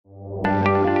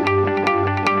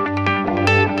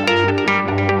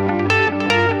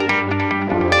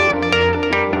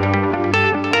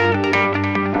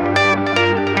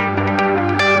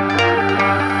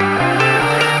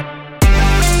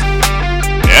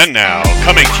And now,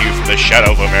 coming to you from the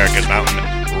shadow of America's mountain,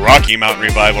 Rocky Mountain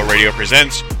Revival Radio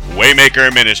presents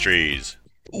Waymaker Ministries.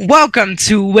 Welcome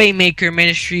to Waymaker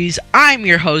Ministries. I'm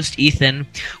your host, Ethan.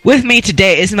 With me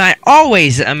today is my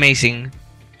always amazing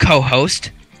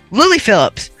co-host, Lily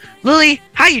Phillips. Lily,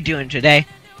 how you doing today?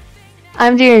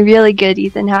 I'm doing really good,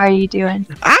 Ethan. How are you doing?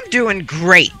 I'm doing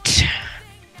great.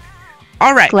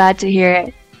 All right. Glad to hear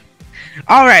it.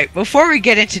 All right, before we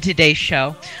get into today's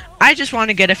show, I just want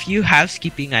to get a few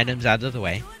housekeeping items out of the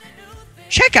way.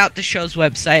 Check out the show's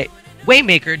website,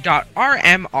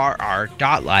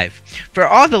 waymaker.rmrr.live, for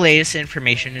all the latest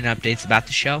information and updates about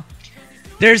the show.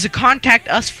 There's a Contact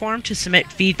Us form to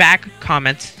submit feedback,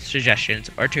 comments,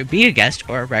 suggestions, or to be a guest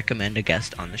or recommend a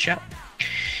guest on the show.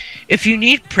 If you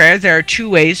need prayer, there are two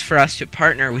ways for us to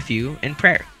partner with you in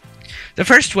prayer. The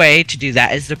first way to do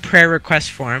that is the prayer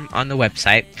request form on the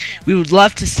website. We would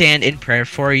love to stand in prayer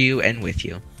for you and with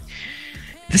you.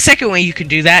 The second way you can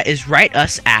do that is write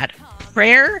us at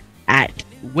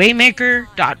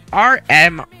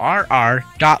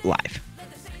prayer@waymaker.rmrr.live.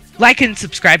 Like and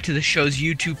subscribe to the show's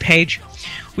YouTube page.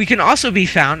 We can also be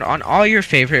found on all your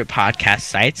favorite podcast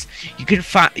sites.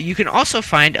 You can also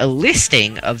find a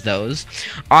listing of those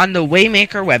on the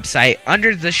Waymaker website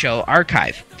under the show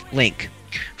archive link.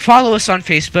 Follow us on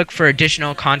Facebook for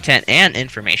additional content and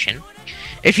information.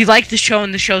 If you like the show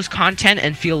and the show's content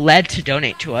and feel led to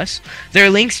donate to us, there are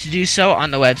links to do so on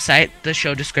the website, the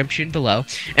show description below,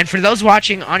 and for those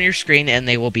watching on your screen, and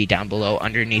they will be down below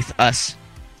underneath us.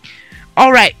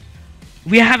 Alright,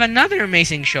 we have another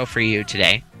amazing show for you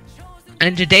today,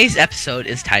 and today's episode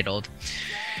is titled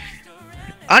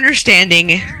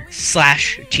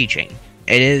Understanding/Teaching.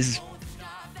 It is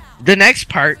the next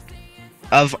part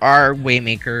of our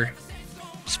Waymaker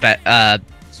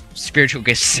spiritual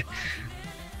gifts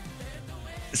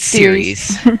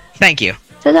series. Thank you.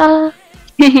 Ta-da!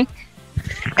 And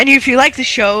if you like the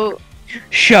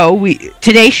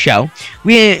today's show,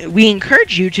 we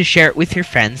encourage you to share it with your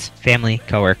friends, family,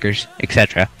 coworkers,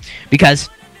 etc. Because,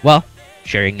 well,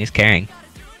 sharing is caring.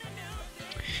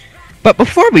 But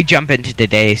before we jump into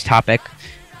today's topic,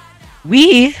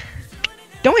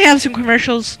 don't we have some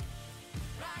commercials?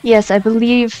 Yes, I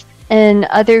believe in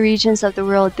other regions of the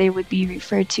world they would be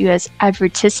referred to as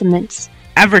advertisements.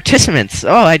 Advertisements.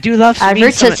 Oh, I do love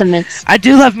advertisements. I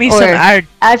do love me some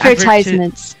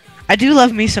advertisements. I do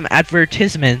love me some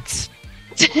advertisements.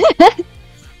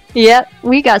 Yep,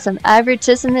 we got some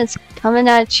advertisements coming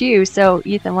at you. So,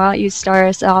 Ethan, why don't you start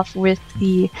us off with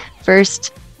the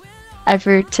first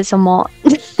advertisement?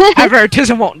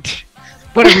 Advertisement.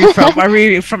 What are we from? Are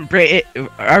we from Britain?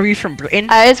 Are we from Britain?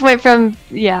 I just went from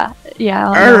yeah.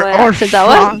 Or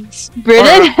France?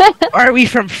 Britain? Or are we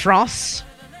from France?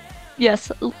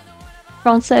 Yes,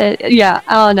 France. Yeah,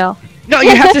 I don't know. No,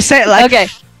 you have to say it like okay.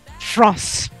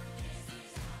 France.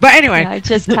 But anyway, yeah, I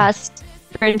just passed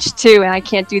French too, and I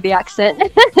can't do the accent.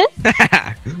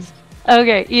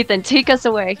 Okay, Ethan, take us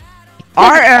away.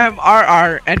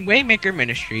 RMRR and Waymaker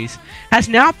Ministries has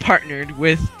now partnered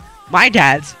with my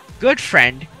dad's good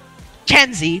friend,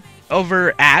 Kenzie,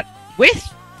 over at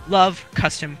With Love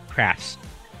Custom Crafts.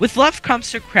 With Love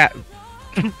Custom Crafts...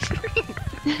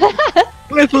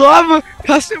 With Love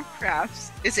Custom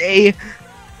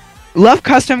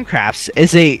Crafts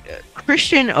is a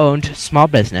Christian-owned small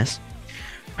business.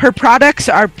 Her products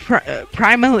are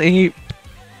primarily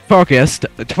focused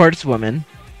towards women.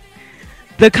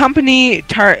 The company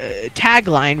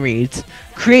tagline reads,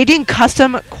 "Creating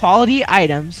custom quality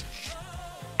items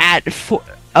at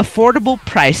affordable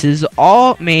prices,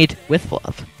 all made with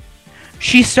love."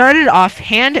 She started off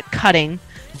hand-cutting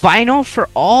vinyl for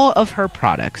all of her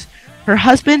products. Her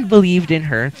husband believed in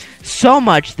her so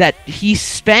much that he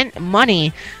spent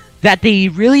money that they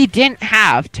really didn't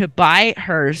have to buy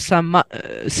her some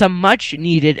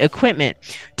much-needed equipment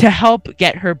to help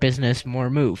get her business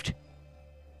more moved.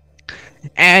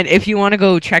 And if you want to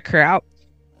go check her out,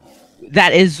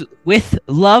 that is with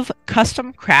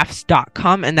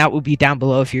lovecustomcrafts.com, and that will be down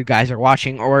below if you guys are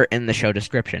watching or in the show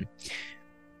description.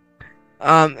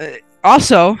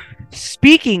 Also,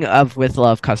 speaking of With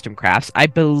Love Custom Crafts, I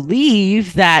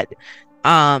believe that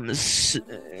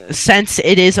since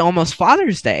it is almost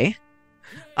Father's Day,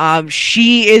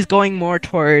 she is going more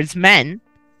towards men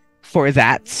for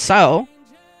that. So,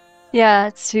 yeah,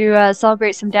 to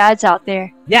celebrate some dads out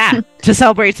there. Yeah, to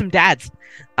celebrate some dads.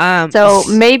 So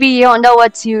maybe you don't know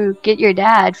what to get your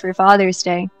dad for Father's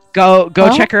Day. Go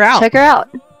check her out. Check her out.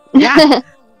 Yeah.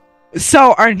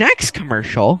 So our next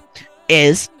commercial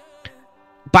is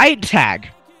Bite Tag.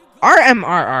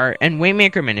 RMRR and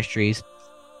Waymaker Ministries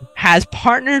has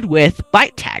partnered with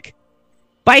Bite Tag.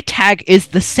 Bite Tag is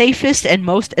the safest and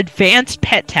most advanced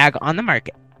pet tag on the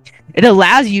market. It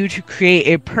allows you to create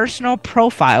a personal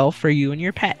profile for you and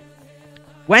your pet.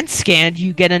 When scanned,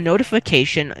 you get a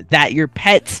notification that your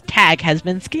pet's tag has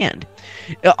been scanned.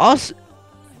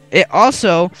 It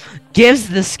also gives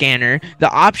the scanner the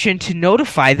option to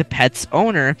notify the pet's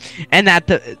owner and that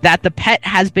the pet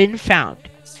has been found.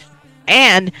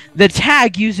 And the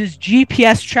tag uses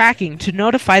GPS tracking to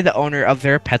notify the owner of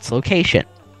their pet's location.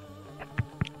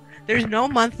 There's no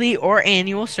monthly or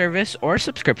annual service or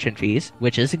subscription fees,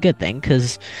 which is a good thing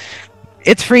because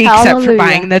it's free except for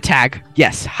buying the tag.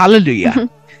 Yes, hallelujah.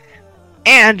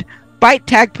 And Bite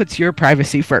Tag puts your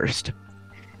privacy first.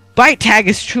 Bite Tag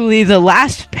is truly the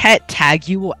last pet tag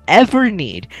you will ever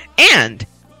need. And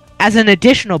as an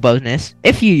additional bonus,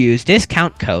 if you use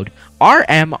discount code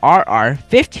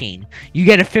RMRR15, you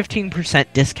get a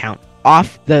 15% discount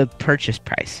off the purchase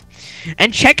price.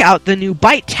 And check out the new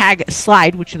Bite Tag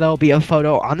slide, which there will be a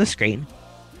photo on the screen,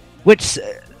 which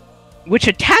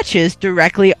attaches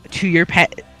directly to your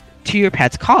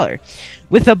pet's collar.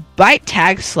 With a Bite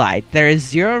Tag slide, there is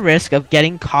zero risk of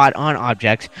getting caught on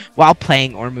objects while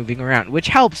playing or moving around, which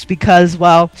helps because,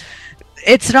 well,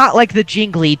 it's not like the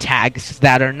jingly tags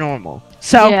that are normal.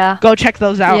 So go check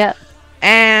those out. Yeah.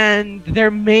 And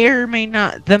there may or may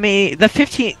not the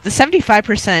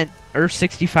 75% or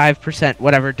 65%,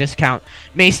 whatever discount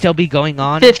may still be going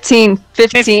on. 15.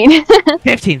 15,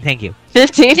 thank you.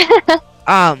 15.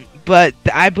 But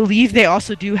I believe they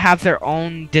also do have their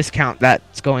own discount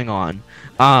that's going on.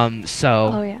 Oh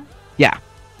yeah,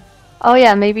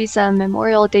 maybe some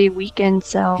Memorial Day weekend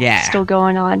sale still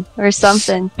going on or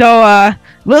something. So,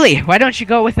 Lily, why don't you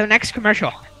go with the next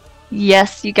commercial?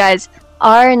 Yes, you guys.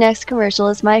 Our next commercial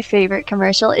is my favorite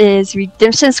commercial. Is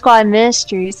Redemption Squad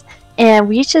Ministries. And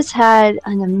we just had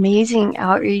an amazing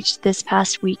outreach this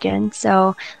past weekend.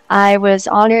 So I was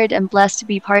honored and blessed to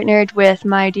be partnered with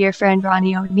my dear friend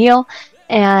Ronnie O'Neill.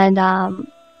 And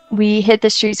we hit the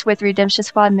streets with Redemption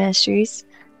Squad Ministries.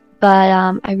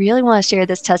 But I really want to share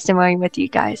this testimony with you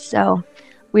guys. So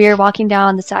we were walking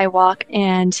down the sidewalk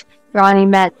and Ronnie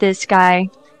met this guy.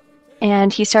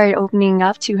 And he started opening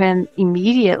up to him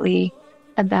immediately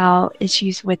about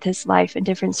issues with his life and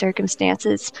different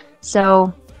circumstances.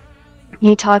 So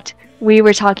we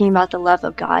were talking about the love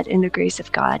of God and the grace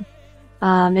of God.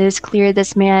 It is clear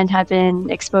this man had been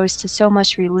exposed to so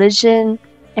much religion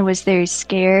and was very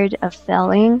scared of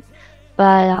failing.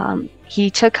 But he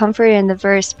took comfort in the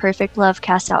verse, perfect love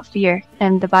casts out fear.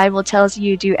 And the Bible tells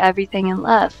you do everything in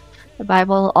love. The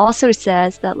Bible also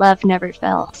says that love never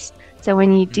fails. So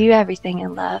when you do everything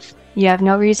in love, you have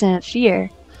no reason to fear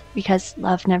because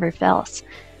love never fails.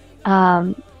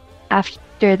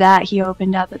 After that, he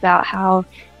opened up about how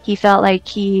he felt like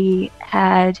he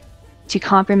had to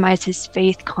compromise his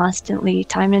faith constantly,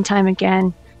 time and time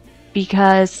again,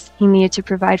 because he needed to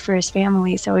provide for his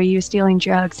family. So he was dealing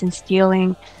drugs and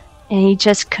stealing, and he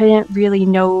just couldn't really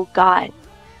know God.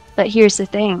 But here's the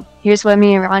thing. Here's what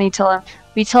me and Ronnie told him.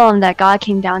 We told him that God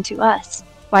came down to us.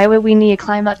 Why would we need to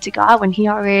climb up to God when he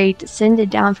already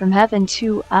descended down from heaven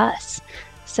to us?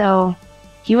 So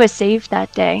he was saved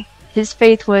that day. His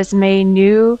faith was made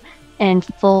new and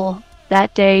full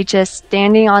that day, just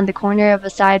standing on the corner of a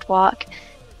sidewalk.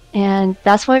 And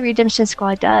that's what Redemption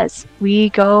Squad does.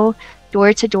 We go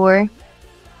door to door,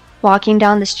 walking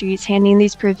down the streets, handing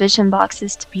these provision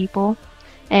boxes to people.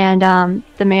 And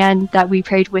the man that we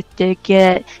prayed with did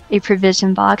get a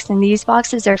provision box. And these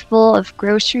boxes are full of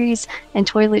groceries and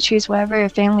toiletries, whatever a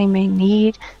family may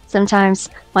need. Sometimes,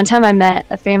 one time I met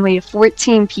a family of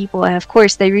 14 people, and of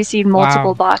course they received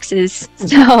multiple boxes.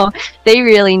 So they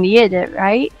really needed it,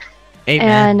 right?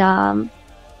 Amen. And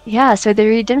so the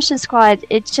Redemption Squad,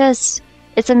 it's a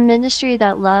ministry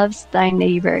that loves thy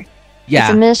neighbor. Yeah.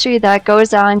 It's a ministry that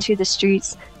goes out into the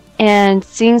streets and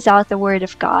sings out the word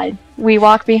of God. We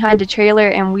walk behind a trailer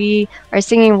and we are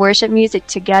singing worship music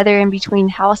together in between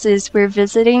houses we're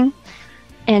visiting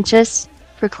and just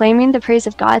proclaiming the praise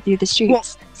of God through the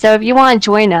streets. So if you want to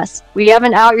join us, we have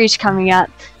an outreach coming up.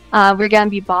 We're going to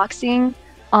be boxing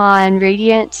on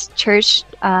Radiant Church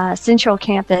Central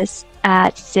Campus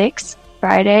at 6,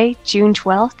 Friday, June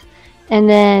 12th. And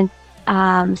then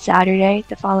Saturday,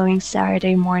 the following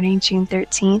Saturday morning, June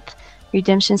 13th,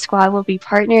 Redemption Squad will be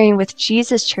partnering with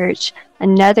Jesus Church,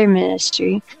 another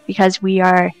ministry, because we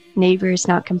are neighbors,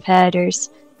 not competitors.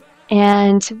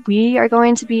 And we are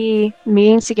going to be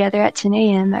meeting together at 10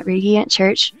 a.m. at Radiant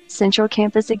Church, Central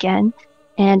Campus again,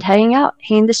 and heading out,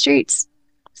 hitting the streets.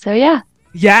 So, yeah.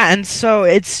 Yeah, and so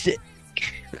it's...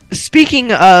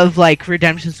 Speaking of, like,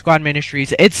 Redemption Squad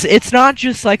Ministries, it's not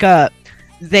just like a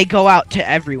they go out to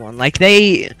everyone. Like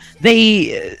they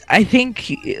I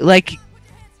think like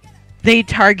they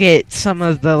target some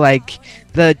of the like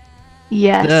the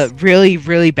Yes. really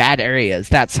really bad areas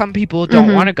that some people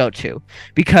don't want to go to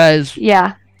because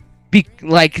Yeah.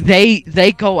 like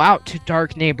they go out to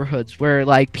dark neighborhoods where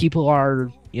like people are,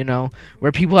 you know,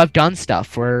 where people have done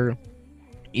stuff, where,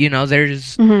 you know,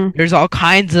 there's all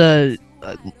kinds of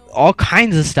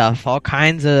stuff, all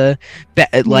kinds of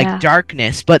like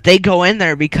darkness, but they go in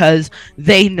there because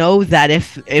they know that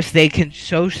if they can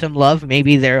show some love,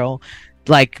 maybe they'll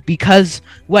like, because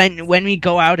when we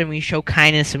go out and we show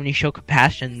kindness and we show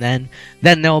compassion, then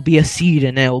there'll be a seed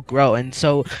and it'll grow. And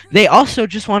so they also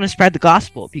just want to spread the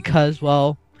gospel because,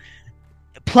 well,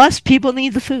 plus people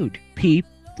need the food.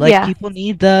 People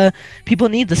need the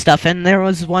stuff. And there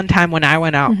was one time when I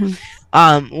went out,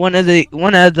 one of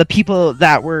the people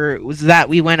that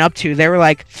we went up to, they were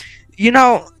like, you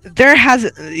know, there has,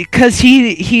 because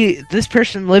this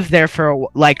person lived there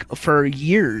for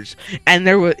years,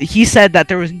 and he said that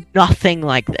there was nothing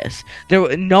like this.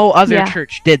 No other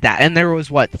church did that, and there was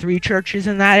 3 churches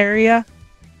in that area.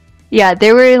 Yeah,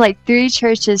 there were like 3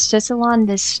 churches just along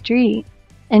this street,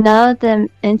 and none of them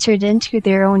entered into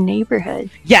their own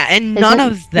neighborhood. Yeah, and none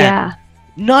of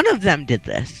them did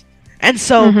this, and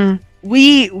so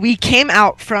we came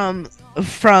out from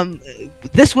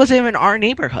this wasn't even our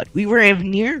neighborhood. We weren't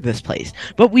even near this place,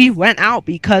 but we went out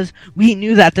because we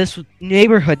knew that this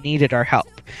neighborhood needed our help.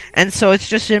 And so it's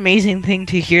just an amazing thing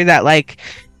to hear that, like,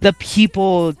 the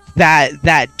people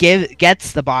that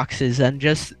gets the boxes and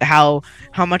just how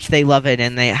much they love it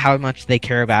and how much they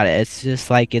care about it. It's just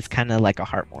like, it's kind of like a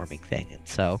heartwarming thing. And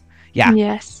so yeah.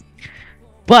 Yes.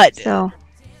 But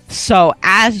so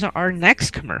as our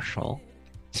next commercial,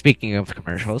 speaking of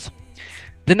commercials,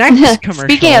 the next commercial.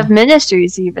 Speaking of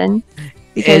ministries, even,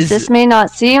 because this may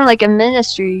not seem like a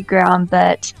ministry ground,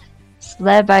 but it's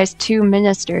led by 2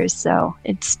 ministers, so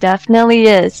it definitely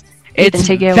is. It's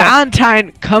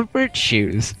Valentine Comfort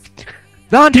Shoes.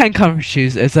 Valentine Comfort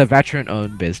Shoes is a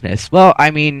veteran-owned business. Well, I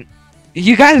mean,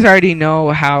 you guys already know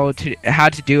how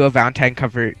to do a Valentine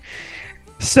Comfort.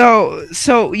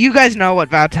 So you guys know what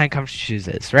Valentine Comfort Shoes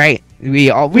is, right?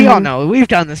 We all know. We've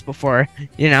done this before,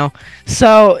 you know.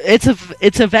 So it's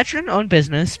a veteran-owned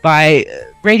business by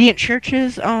Radiant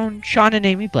Church's own Sean and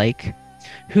Amy Blake,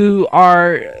 who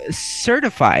are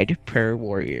certified prayer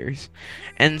warriors.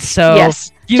 And so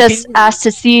just asked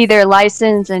to see their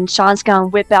license, and Sean's gonna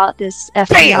whip out this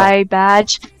FBI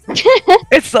badge.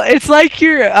 it's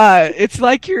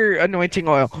like your anointing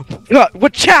oil.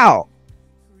 What chow?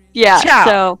 Yeah,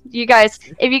 so if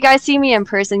you guys see me in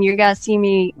person, you're gonna see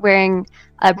me wearing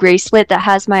a bracelet that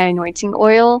has my anointing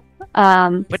oil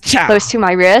close to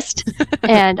my wrist,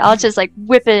 and I'll just like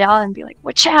whip it out and be like,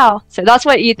 "Wachow!" So that's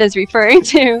what Ethan's referring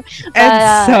to.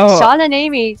 And so Sean and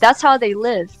Amy, that's how they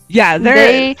live. Yeah,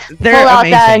 they pull out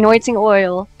that anointing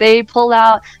oil. They pull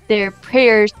out their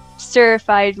prayer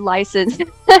certified license.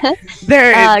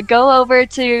 Go over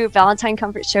to Valentine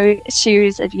Comfort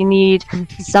Shoes if you need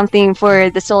something for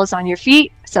the soles on your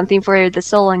feet, something for the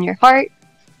soul on your heart.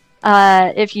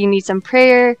 If you need some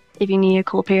prayer, if you need a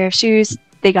cool pair of shoes,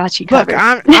 they got you covered. Look,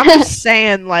 I'm just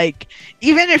saying, like,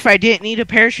 even if I didn't need a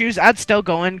pair of shoes, I'd still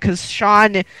go in, because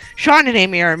Sean and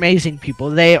Amy are amazing people.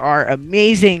 They are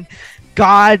amazing,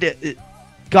 God-led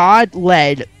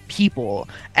people,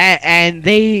 and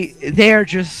they are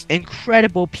just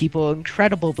incredible people,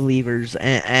 incredible believers,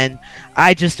 and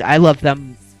I love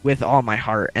them with all my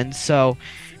heart. And so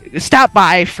stop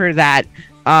by for that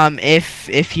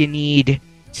if you need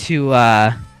to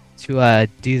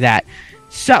do that.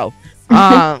 So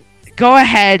go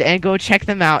ahead and go check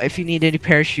them out if you need any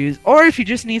pair of shoes, or if you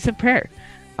just need some prayer,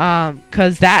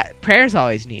 because that prayer is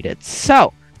always needed.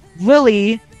 So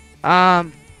Lily,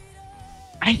 I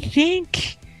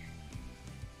think,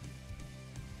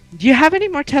 do you have any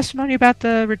more testimony about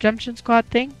the Redemption Squad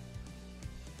thing?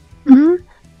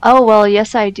 Oh, well,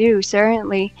 yes, I do,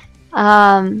 certainly.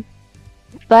 But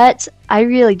I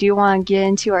really do want to get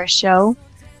into our show,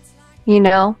 you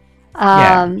know?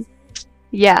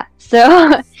 Yeah.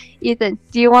 So, Ethan,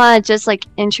 do you want to just, like,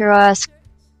 intro us,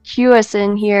 cue us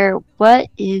in here? What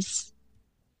is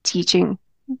teaching?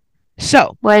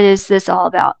 So, what is this all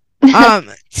about?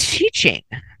 Teaching.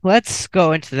 Let's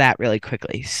go into that really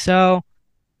quickly. So,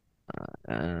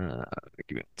 give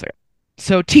me 1 second.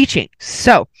 So, teaching.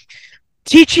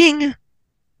 Teaching,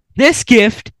 this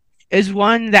gift is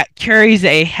one that carries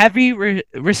a heavy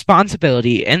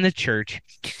responsibility in the church.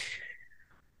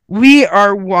 We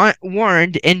are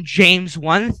warned in James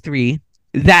 1:3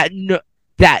 that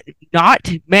not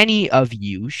many of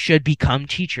you should become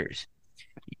teachers.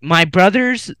 my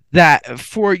brothers, that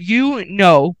for you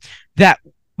know that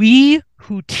we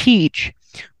who teach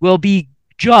will be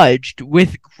judged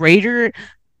with greater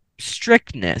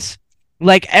strictness.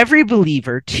 Like every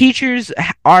believer, teachers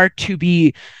are to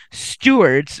be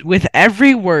stewards with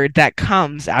every word that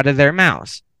comes out of their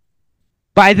mouths.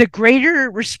 By the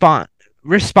greater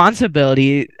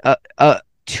responsibility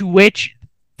to which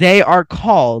they are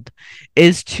called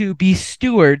is to be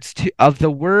stewards of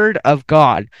the word of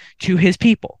God to his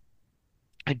people.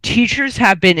 And teachers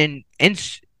have been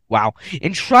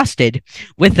entrusted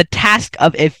with the task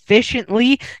of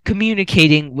efficiently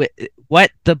communicating with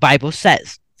what the Bible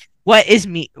says, what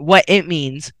it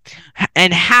means,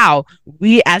 and how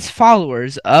we as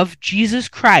followers of Jesus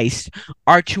Christ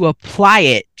are to apply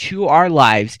it to our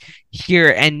lives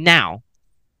here and now.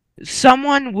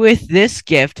 Someone with this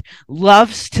gift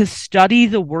loves to study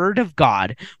the Word of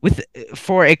God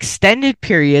for extended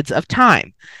periods of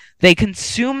time. They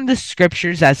consume the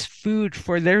Scriptures as food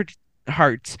for their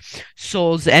hearts,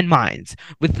 souls, and minds,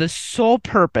 with the sole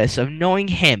purpose of knowing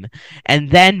Him and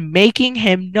then making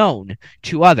Him known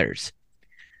to others.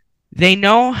 They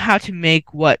know how to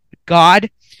make what God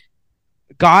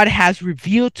has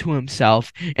revealed to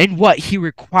Himself and what He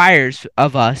requires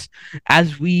of us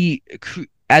as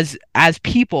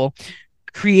people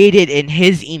created in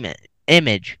His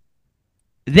image.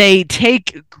 They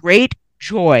take great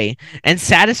joy and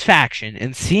satisfaction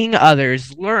in seeing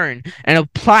others learn and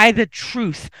apply the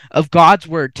truth of God's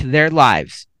word to their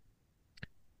lives.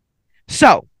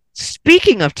 So,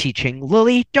 speaking of teaching,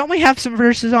 Lily, don't we have some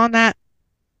verses on that?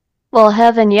 Well,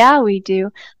 heaven, yeah, we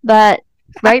do. But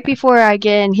right before I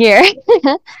get in here,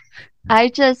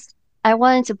 I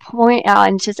wanted to point out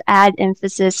and just add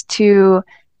emphasis to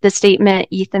the statement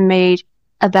Ethan made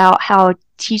about how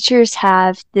teachers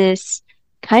have this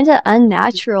kind of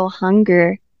unnatural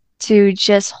hunger to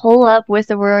just hole up with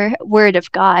the word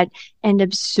of God and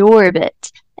absorb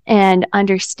it and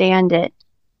understand it.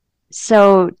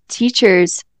 So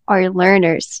teachers are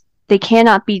learners. They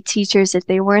cannot be teachers if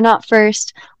they were not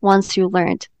first ones who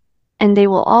learned. And they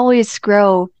will always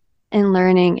grow in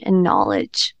learning and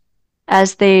knowledge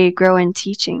as they grow in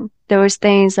teaching. Those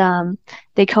things,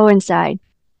 they coincide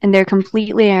and they're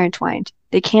completely intertwined.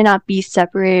 They cannot be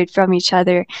separated from each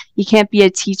other. You can't be a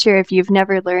teacher if you've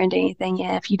never learned anything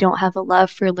and if you don't have a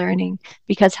love for learning,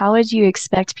 because how would you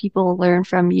expect people to learn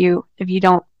from you if you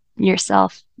don't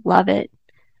yourself love it?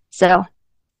 So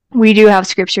we do have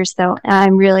scriptures though, and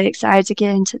I'm really excited to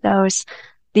get into those.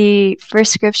 The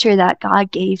first scripture that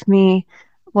God gave me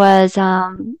was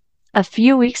a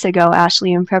few weeks ago,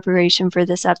 Ashley, in preparation for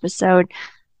this episode.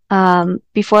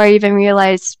 Before I even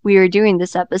realized we were doing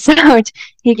this episode,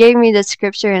 he gave me the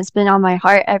scripture and it's been on my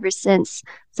heart ever since.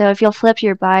 So if you'll flip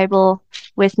your Bible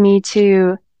with me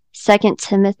to 2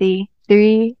 Timothy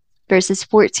 3, verses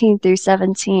 14 through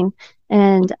 17,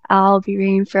 and I'll be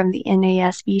reading from the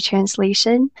NASB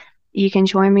translation. You can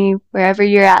join me wherever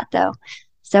you're at, though.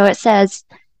 So it says,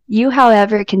 "You,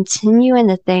 however, continue in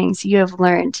the things you have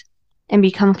learned and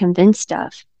become convinced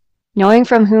of, knowing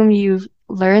from whom you've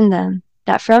learned them,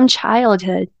 that from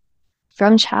childhood,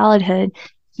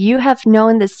 you have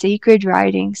known the sacred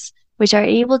writings, which are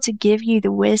able to give you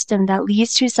the wisdom that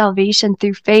leads to salvation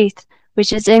through faith,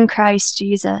 which is in Christ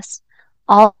Jesus.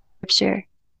 All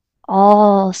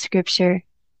scripture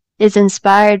is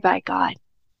inspired by God,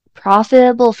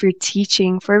 profitable for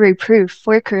teaching, for reproof,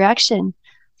 for correction,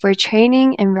 for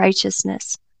training in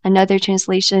righteousness." Another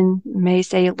translation may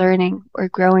say learning or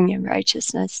growing in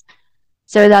righteousness,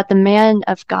 "so that the man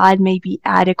of God may be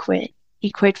adequate,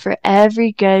 equipped for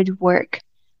every good work."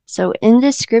 So in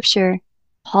this scripture,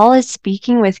 Paul is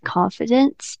speaking with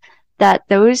confidence that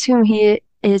those whom he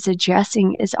is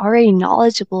addressing is already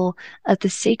knowledgeable of the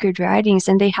sacred writings,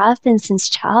 and they have been since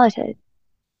childhood.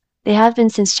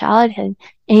 And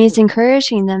he's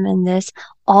encouraging them in this.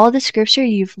 All the scripture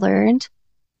you've learned,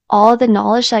 all the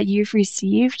knowledge that you've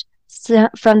received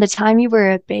from the time you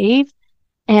were a babe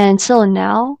until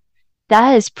now,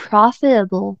 that is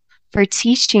profitable for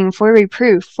teaching, for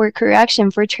reproof, for correction,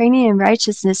 for training in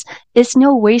righteousness. It's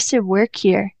no wasted work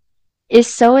here. It's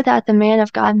so that the man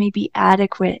of God may be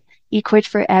adequate, equipped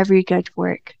for every good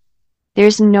work.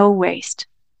 There's no waste.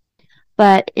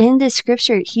 But in this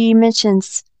scripture, he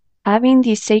mentions having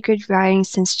these sacred writings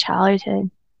since childhood.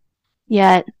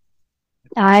 Yet,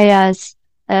 I, as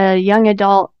a young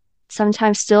adult,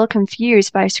 sometimes still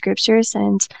confused by scriptures,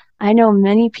 and I know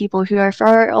many people who are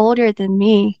far older than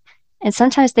me, and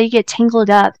sometimes they get tangled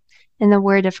up in the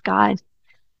Word of God.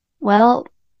 Well,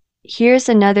 here's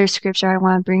another scripture I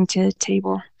want to bring to the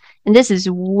table. And this is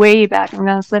way back. I'm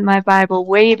going to flip my Bible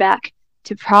way back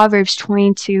to Proverbs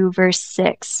 22, verse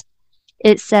 6.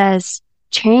 It says,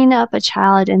 "Train up a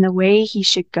child in the way he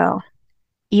should go.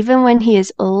 Even when he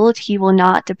is old, he will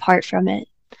not depart from it."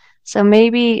 So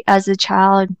maybe as a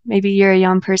child, maybe you're a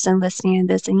young person listening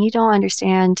to this and you don't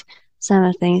understand some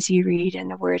of the things you read in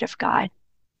the Word of God.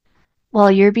 Well,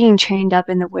 you're being trained up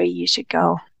in the way you should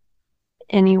go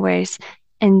anyways.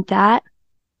 And that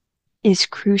is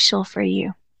crucial for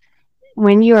you.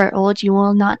 When you are old, you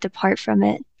will not depart from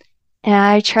it. And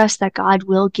I trust that God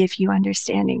will give you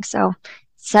understanding. So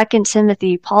 2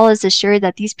 Timothy, Paul is assured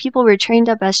that these people were trained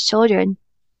up as children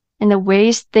in the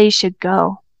ways they should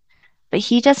go. But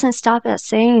he doesn't stop at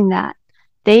saying that.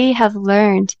 They have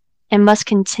learned and must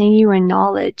continue in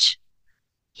knowledge.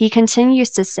 He continues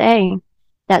to say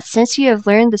that since you have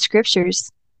learned the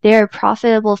scriptures, they are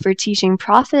profitable for teaching.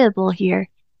 Profitable here.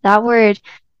 That word,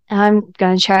 I'm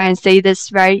going to try and say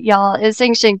this right, y'all. It's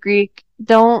ancient Greek.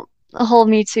 Don't hold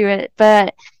me to it,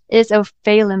 but it's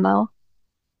ophelimo.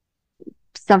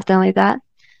 Something like that.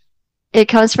 It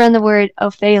comes from the word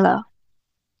ophelo.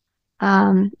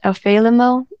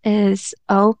 Ophelimo is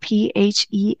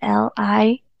Ophelimos.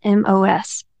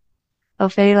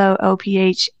 Ophelo,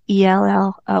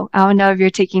 Ophello. I don't know if you're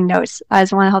taking notes. I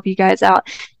just want to help you guys out.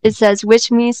 It says,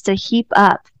 which means to heap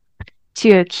up,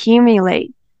 to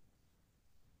accumulate,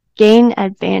 gain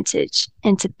advantage,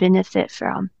 and to benefit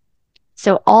from.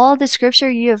 So all the scripture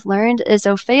you have learned is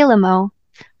ophelimo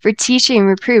for teaching,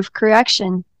 reproof,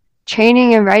 correction,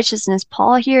 training in righteousness.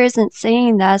 Paul here isn't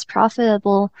saying that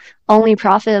it's only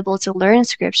profitable to learn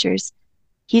scriptures.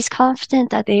 He's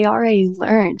confident that they already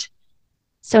learned.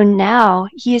 So now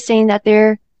he is saying that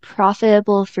they're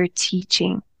profitable for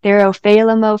teaching. They're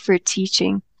ophelimo for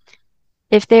teaching.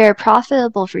 If they are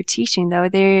profitable for teaching, though,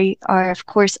 they are, of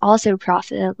course, also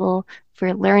profitable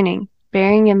for learning,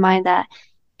 bearing in mind that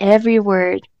every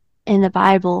word in the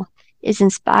Bible is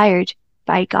inspired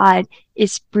by God,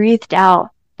 is breathed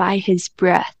out by his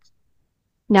breath.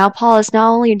 Now, Paul is not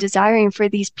only desiring for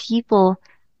these people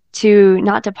to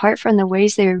not depart from the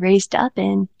ways they were raised up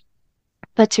in,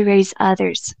 but to raise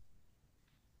others.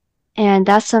 And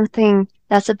that's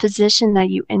a position that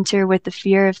you enter with the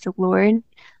fear of the Lord.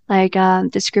 Like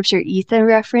the scripture Ethan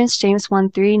referenced, James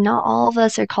 1:3, not all of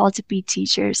us are called to be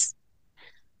teachers.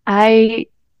 I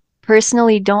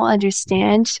personally don't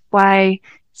understand why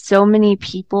so many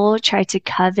people try to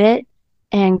covet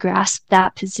and grasp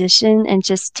that position and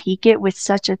just take it with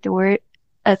such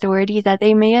authority that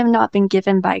they may have not been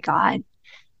given by God.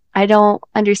 I don't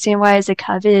understand why it's a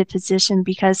coveted position,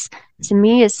 because to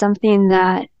me it's something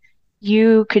that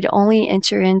you could only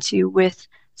enter into with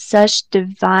such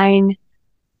divine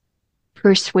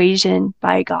persuasion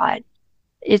by God.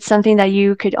 It's something that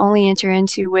you could only enter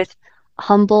into with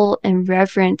humble and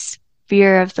reverent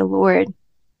fear of the Lord,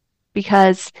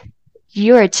 because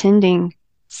you're attending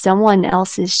someone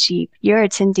else's sheep. You're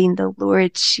attending the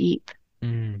Lord's sheep.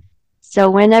 Mm. So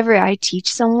whenever I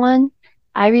teach someone,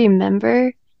 I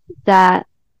remember that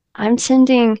I'm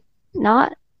tending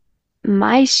not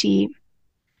my sheep,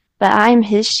 but I'm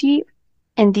his sheep,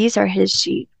 and these are his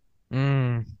sheep.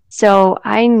 Mm. So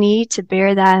I need to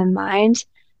bear that in mind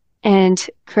and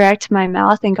correct my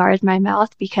mouth and guard my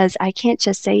mouth, because I can't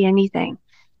just say anything.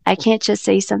 I can't just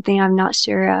say something I'm not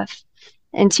sure of.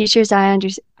 And teachers,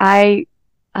 I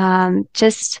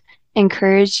just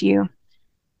encourage you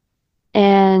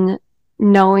in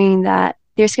knowing that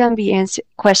there's going to be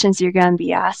questions you're going to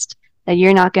be asked that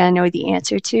you're not going to know the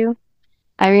answer to.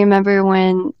 I remember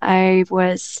when I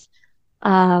was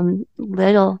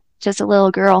just a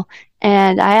little girl,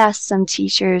 and I asked some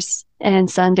teachers in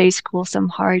Sunday school some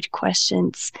hard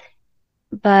questions,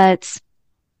 but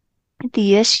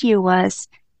the issue was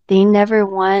they never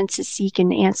wanted to seek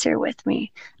an answer with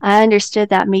me. I understood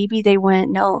that maybe they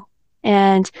wouldn't know.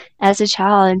 And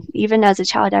even as a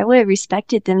child, I would have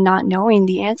respected them not knowing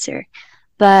the answer.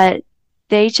 But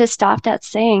they just stopped at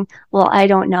saying, well, I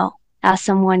don't know, ask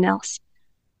someone else.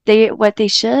 What they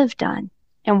should have done,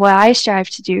 and what I strive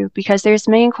to do, because there's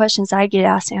many questions I get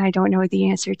asked and I don't know the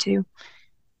answer to.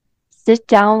 Sit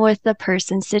down with the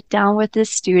person, sit down with the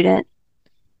student,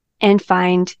 and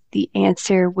find the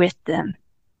answer with them.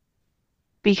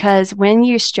 Because when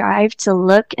you strive to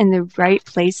look in the right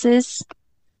places,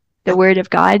 the Word of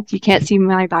God, you can't see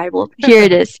my Bible, here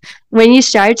it is. When you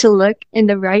strive to look in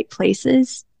the right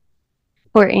places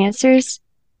for answers,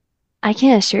 I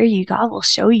can assure you God will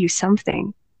show you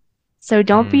something. So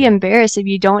don't be embarrassed if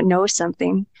you don't know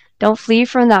something. Don't flee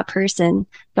from that person.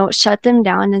 Don't shut them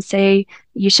down and say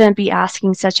you shouldn't be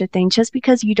asking such a thing just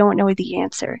because you don't know the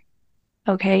answer.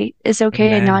 Okay? It's okay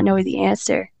to not know the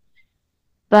answer.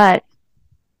 But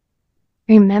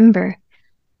remember,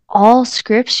 all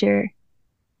scripture,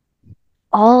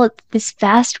 all this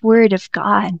vast word of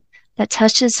God that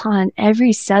touches on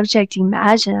every subject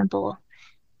imaginable,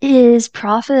 is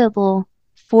profitable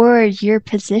for your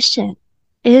position.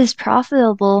 It is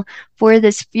profitable for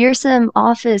this fearsome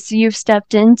office you've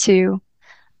stepped into,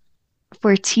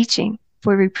 for teaching,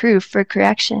 for reproof, for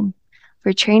correction,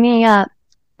 for training up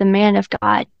the man of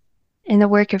God in the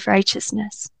work of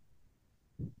righteousness.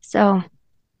 So,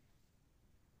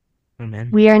 Amen.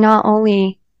 we are not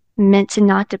only meant to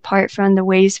not depart from the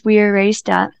ways we are raised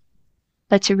up,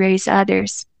 but to raise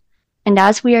others. And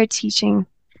as we are teaching,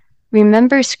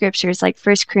 remember scriptures like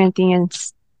 1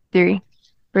 Corinthians 3,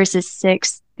 verses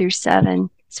 6 through 7.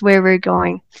 It's where we're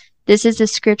going. This is a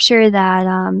scripture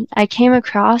that I came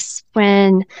across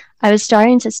when I was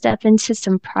starting to step into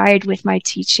some pride with my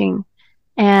teaching.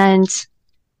 And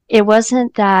it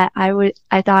wasn't that I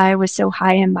thought I was so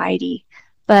high and mighty,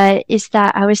 but it's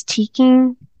that I was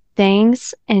taking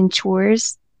things and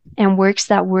chores and works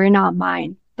that were not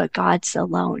mine, but God's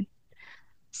alone.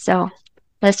 So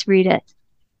let's read it.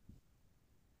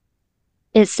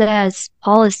 It says,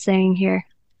 Paul is saying here,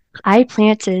 I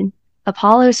planted,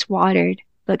 Apollos watered,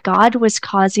 but God was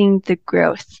causing the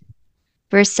growth.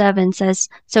 Verse 7 says,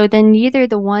 so then neither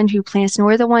the one who plants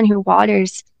nor the one who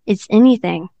waters is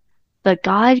anything, but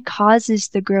God causes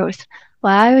the growth.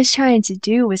 What I was trying to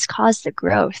do was cause the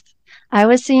growth. I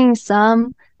was seeing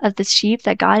some of the sheep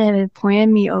that God had appointed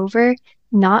me over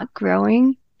not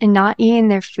growing and not eating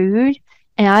their food,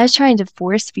 and I was trying to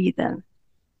force feed them.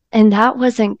 And that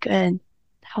wasn't good.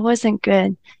 That wasn't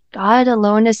good. God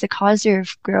alone is the causer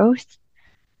of growth.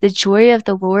 The joy of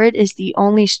the Lord is the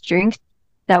only strength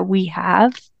that we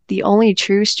have, the only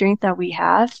true strength that we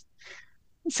have.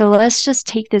 So let's just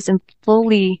take this and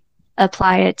fully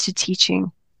apply it to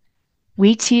teaching.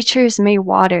 We teachers may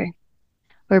water,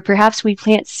 or perhaps we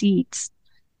plant seeds,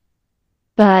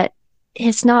 but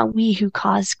it's not we who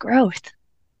cause growth.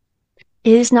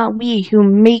 It is not we who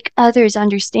make others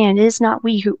understand. It is not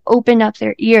we who open up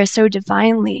their ears so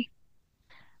divinely.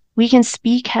 We can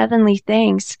speak heavenly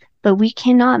things, but we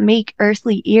cannot make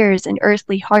earthly ears and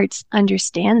earthly hearts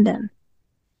understand them.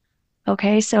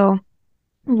 Okay, so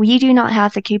we do not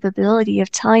have the capability of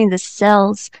telling the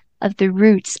cells of the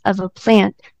roots of a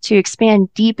plant to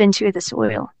expand deep into the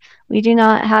soil. We do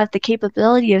not have the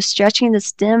capability of stretching the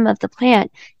stem of the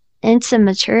plant into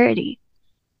maturity.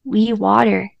 We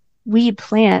water, we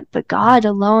plant, but God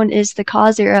alone is the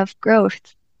causer of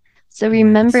growth. So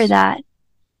remember that.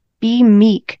 Be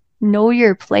meek. Know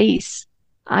your place.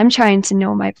 I'm trying to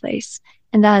know my place,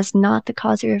 and that is not the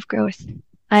causer of growth.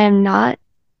 I am not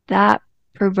that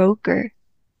provoker.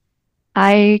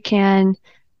 I can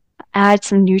add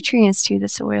some nutrients to the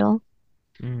soil.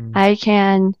 I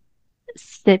can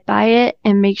sit by it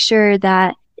and make sure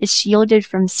that it's shielded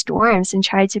from storms and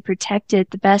try to protect it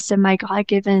the best of my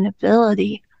God-given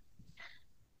ability.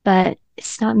 But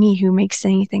it's not me who makes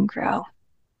anything grow.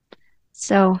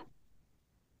 So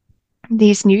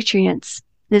these nutrients,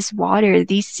 this water,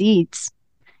 these seeds,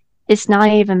 it's not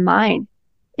even mine.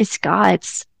 It's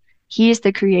God's. He is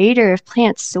the creator of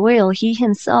plant soil. He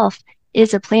himself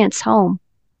is a plant's home.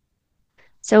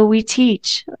 So we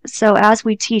teach. So as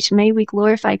we teach, may we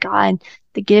glorify God,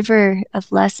 the giver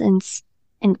of lessons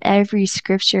in every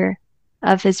scripture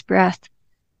of his breath.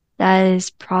 That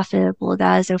is profitable.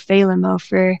 That is ophelemo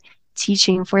for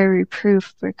teaching, for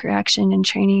reproof, for correction and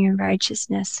training in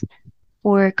righteousness,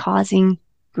 for causing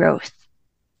growth.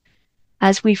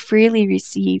 As we freely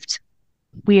received,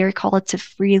 we are called to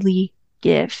freely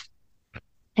give.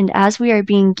 And as we are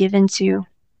being given to,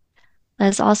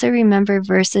 let's also remember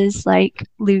verses like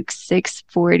Luke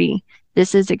 6:40.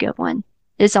 This is a good one.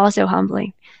 It's also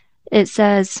humbling. It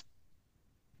says,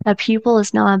 a pupil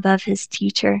is not above his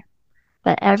teacher,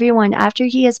 but everyone after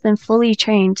he has been fully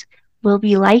trained will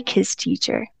be like his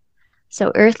teacher.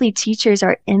 So earthly teachers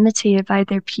are imitated by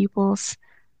their pupils,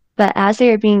 but as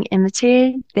they are being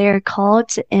imitated, they are called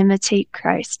to imitate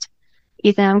Christ.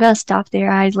 Ethan, I'm going to stop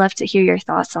there. I'd love to hear your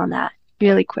thoughts on that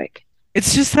really quick.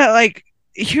 It's just that, like,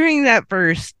 hearing that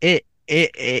verse, it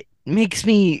makes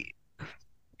me,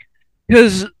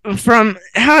 because from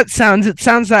how it sounds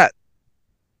that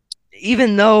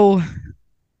even though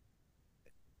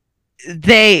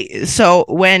the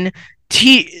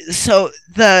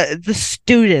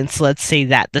students, let's say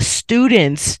that the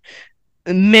students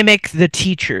mimic the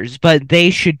teachers, but they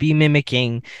should be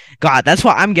mimicking God. That's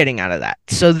what I'm getting out of that.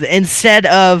 So instead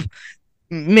of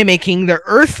mimicking the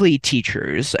earthly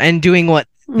teachers and doing what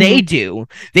they do,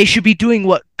 they should be doing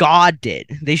what God did.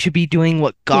 They should be doing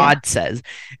what God says,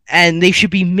 and they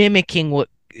should be mimicking what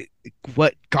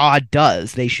what God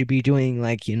does. They should be doing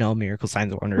like, miracle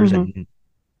signs and wonders and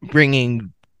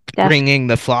bringing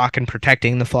the flock and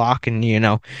protecting the flock and,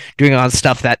 doing all the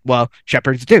stuff that,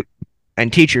 shepherds do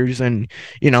and teachers and,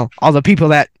 all the people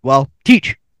that,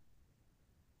 teach.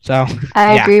 So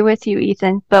I agree with you,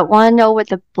 Ethan. But want to know what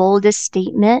the boldest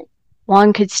statement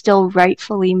one could still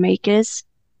rightfully make is?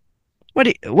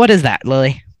 What is that,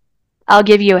 Lily? I'll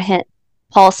give you a hint.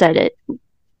 Paul said it.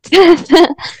 Thanks.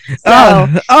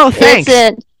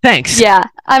 Thanks. Yeah.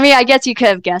 I mean, I guess you could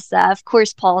have guessed that. Of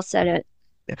course, Paul said it.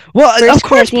 Well, 1 of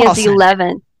course, Corinthians Paul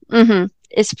 11.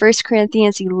 It's 1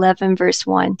 Corinthians 11, verse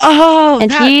 1. Oh,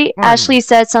 and he actually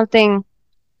said something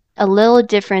a little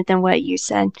different than what you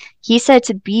said. He said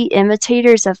to be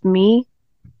imitators of me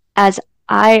as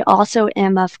I also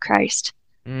am of Christ.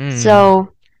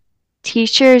 So,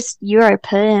 teachers, you are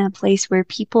put in a place where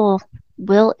people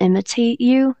will imitate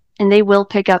you and they will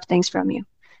pick up things from you.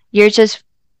 You're just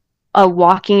a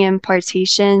walking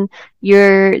impartation.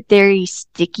 You're very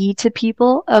sticky to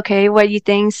people. Okay,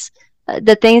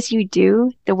 the things you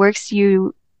do, the works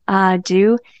you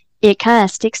do, it kind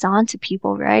of sticks on to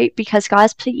people, right? Because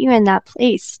God's put you in that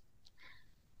place.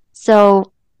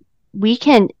 So we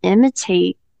can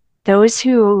imitate those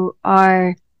who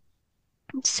are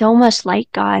so much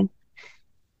like God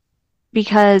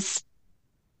because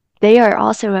they are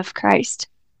also of Christ.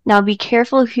 Now be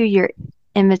careful who you're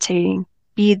imitating.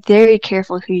 Be very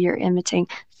careful who you're imitating.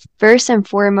 First and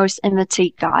foremost,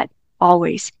 imitate God.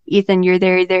 Always. Ethan, you're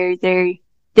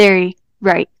very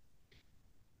right.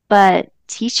 But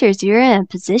teachers, you're in a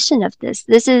position of this.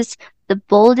 This is the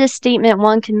boldest statement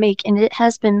one can make, and it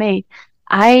has been made.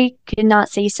 I could not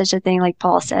say such a thing like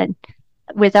Paul said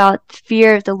without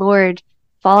fear of the Lord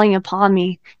falling upon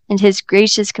me and his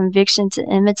gracious conviction to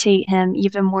imitate him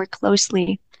even more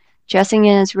closely, dressing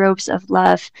in his robes of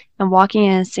love and walking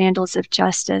in his sandals of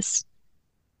justice.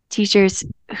 Teachers,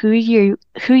 who you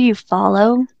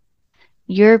follow,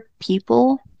 your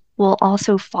people will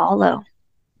also follow.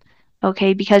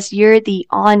 Okay, because you're the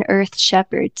on-earth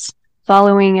shepherds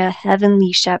following a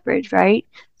heavenly shepherd, right?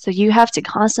 So you have to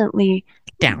constantly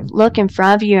look in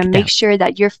front of you and make sure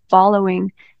that you're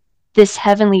following this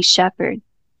heavenly shepherd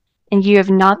and you have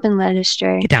not been led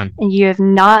astray and you have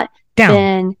not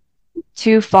been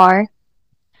too far.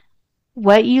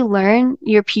 What you learn,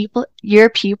 your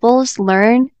pupils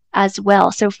learn as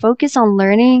well. So focus on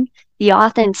learning the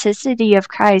authenticity of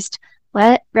Christ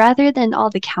rather than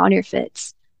all the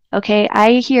counterfeits. Okay,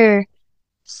 I hear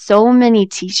so many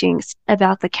teachings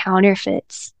about the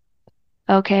counterfeits.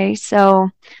 Okay, so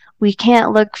we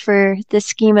can't look for the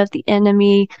scheme of the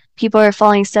enemy. People are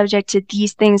falling subject to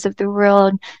these things of the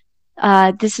world.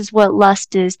 This is what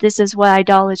lust is. This is what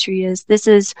idolatry is. This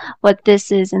is what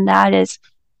this is and that is.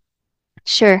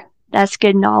 Sure, that's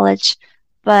good knowledge.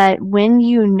 But when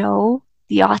you know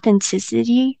the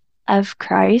authenticity of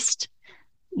Christ,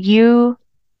 you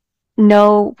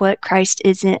know what Christ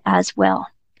isn't as well.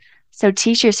 So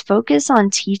teachers, focus on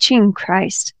teaching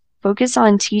Christ. Focus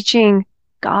on teaching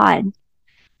God.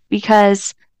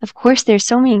 Because, of course, there's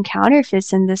so many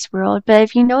counterfeits in this world. But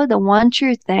if you know the one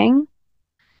true thing,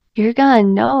 you're going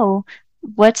to know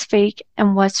what's fake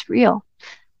and what's real.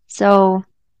 So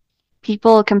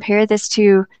people compare this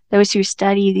to those who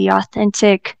study the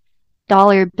authentic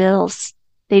dollar bills.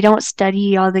 They don't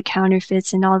study all the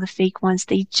counterfeits and all the fake ones.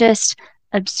 They just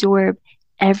absorb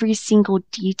every single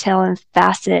detail and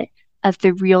facet of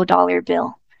the real dollar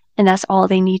bill. And that's all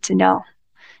they need to know.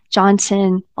 John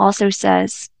 10 also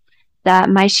says that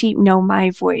my sheep know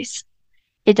my voice.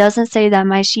 It doesn't say that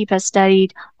my sheep has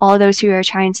studied all those who are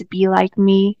trying to be like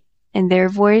me and their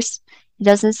voice. It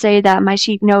doesn't say that my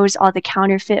sheep knows all the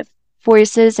counterfeit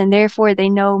voices and therefore they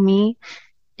know me.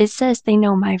 It says they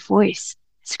know my voice.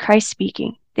 It's Christ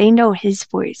speaking. They know his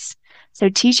voice. So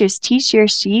teachers, teach your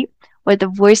sheep what the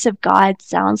voice of God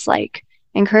sounds like.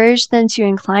 Encourage them to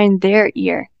incline their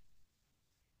ear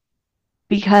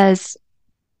because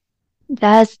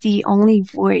that's the only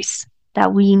voice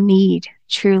that we need,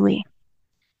 truly.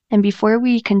 And before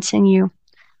we continue,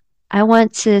 I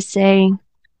want to say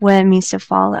what it means to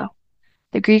follow.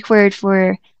 The Greek word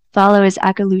for follow is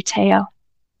akaluteo.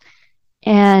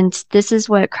 And this is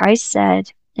what Christ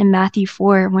said in Matthew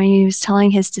 4 when he was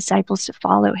telling his disciples to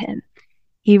follow him.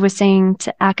 He was saying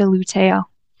to akaluteo.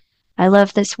 I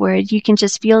love this word. You can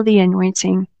just feel the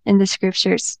anointing in the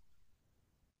scriptures.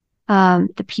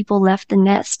 The people left the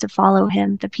nets to follow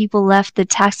him. The people left the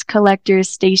tax collector's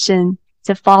station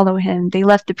to follow him. They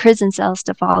left the prison cells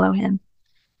to follow him.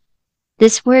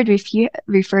 This word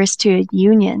refers to a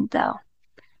union, though.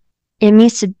 It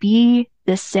means to be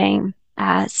the same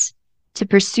as, to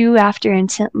pursue after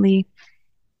intently,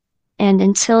 and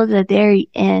until the very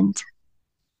end.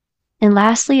 And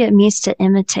lastly, it means to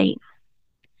imitate.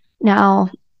 Now,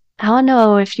 I don't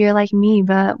know if you're like me,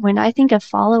 but when I think of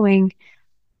following,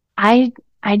 I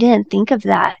didn't think of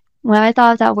that. When I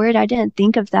thought of that word, I didn't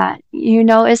think of that.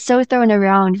 It's so thrown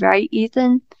around, right,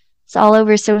 Ethan? It's all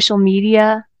over social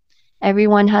media.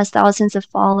 Everyone has thousands of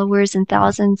followers and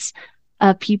thousands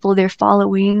of people they're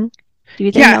following. Do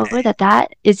they know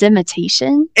that is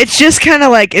imitation? It's just kind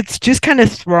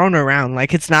of thrown around.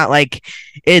 Like, it's not like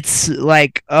it's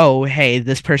like, oh, hey,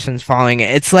 this person's following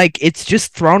it. It's like it's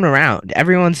just thrown around.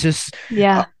 Everyone's just,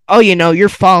 Yeah. Oh, you're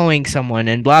following someone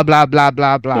and blah blah blah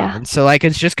blah blah. Yeah. And so like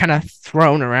it's just kind of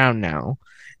thrown around now.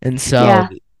 And so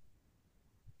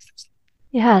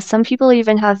yeah, some people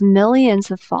even have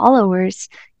millions of followers,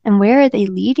 and where are they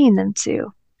leading them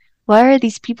to? What are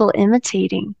these people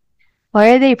imitating? What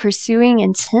are they pursuing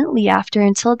intently after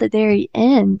until the very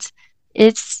end?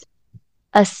 It's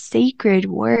a sacred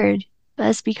word, but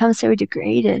it's become so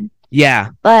degraded. Yeah.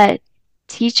 But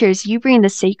teachers, you bring the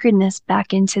sacredness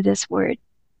back into this word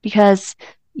because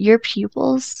your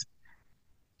pupils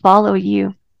follow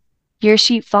you. Your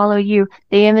sheep follow you.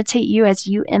 They imitate you as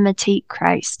you imitate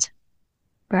Christ,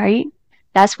 right?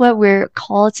 That's what we're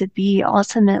called to be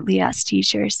ultimately as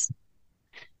teachers.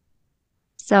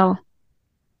 So,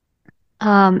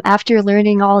 after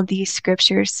learning all of these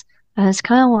scriptures, I was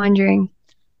kind of wondering,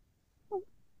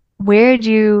 where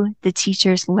do the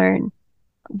teachers learn?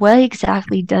 What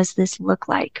exactly does this look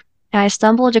like? And I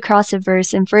stumbled across a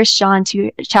verse in 1 John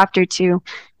 2, chapter 2,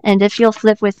 and if you'll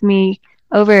flip with me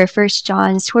over 1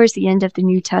 John, it's towards the end of the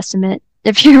New Testament,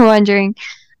 if you're wondering.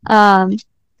 And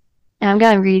I'm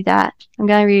going to read that. I'm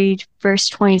going to read verse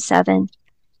 27.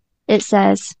 It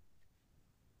says,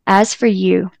 "As for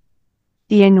you,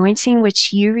 the anointing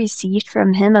which you received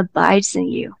from him abides in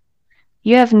you.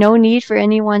 You have no need for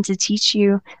anyone to teach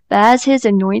you, but as his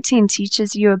anointing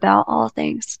teaches you about all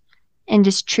things, and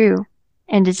is true,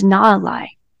 and is not a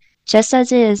lie, just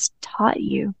as it is taught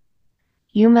you,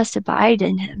 you must abide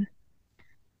in him."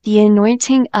 The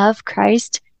anointing of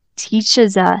Christ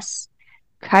teaches us.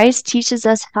 Christ teaches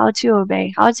us how to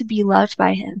obey, how to be loved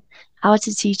by him, how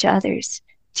to teach others.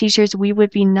 Teachers, we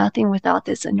would be nothing without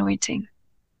this anointing.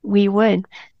 We would,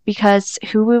 because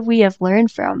who would we have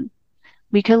learned from?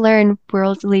 We could learn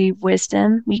worldly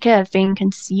wisdom. We could have vain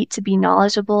conceit to be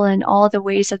knowledgeable in all the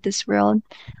ways of this world.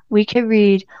 We could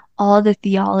read all the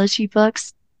theology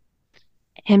books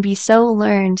and be so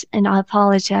learned in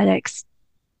apologetics.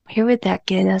 Where would that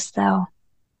get us, though?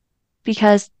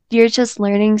 Because you're just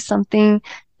learning something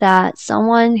that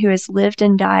someone who has lived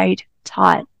and died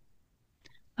taught.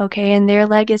 Okay, and their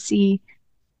legacy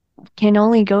can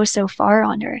only go so far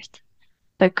on earth.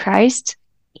 But Christ,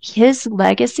 his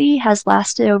legacy has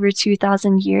lasted over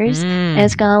 2,000 years, and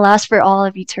it's going to last for all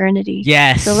of eternity.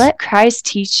 Yes. So let Christ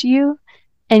teach you,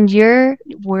 and your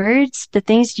words, the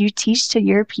things you teach to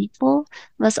your people,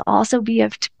 must also be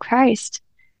of Christ,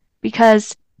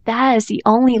 because that is the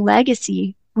only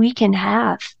legacy we can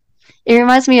have. It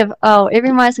reminds me of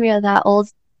that old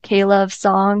Caleb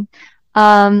song.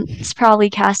 It's probably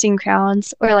Casting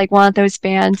Crowns or like one of those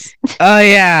bands. Oh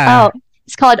yeah. Oh,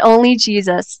 it's called Only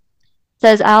Jesus. It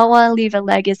says, "I don't want to leave a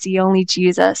legacy, only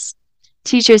Jesus."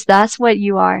 Teachers, that's what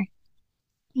you are.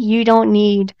 You don't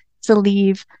need to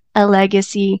leave a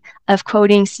legacy of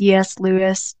quoting C.S.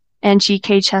 Lewis and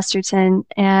G.K. Chesterton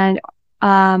and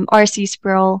R.C.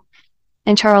 Sproul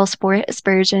and Charles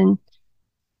Spurgeon.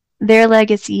 Their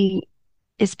legacy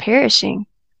is perishing.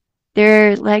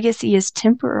 Their legacy is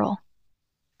temporal.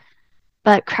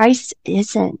 But Christ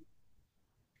isn't.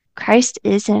 Christ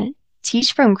isn't.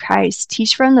 Teach from Christ.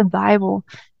 Teach from the Bible.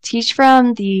 Teach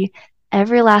from the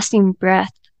everlasting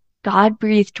breath,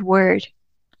 God-breathed word.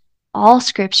 All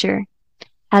scripture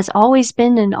has always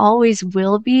been and always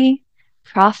will be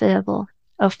profitable,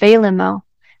 ophelemo,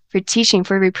 for teaching,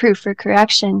 for reproof, for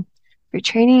correction, for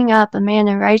training up a man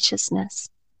in righteousness.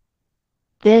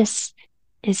 This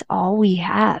is all we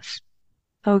have.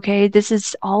 Okay, this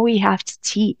is all we have to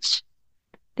teach.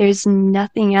 There's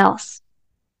nothing else.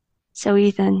 So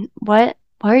Ethan, what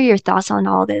are your thoughts on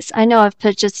all this? I know I've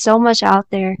put just so much out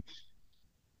there,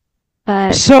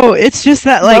 but so it's just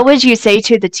that, like, what would you say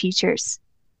to the teachers?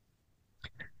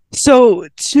 So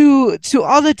to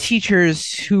all the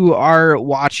teachers who are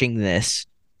watching this,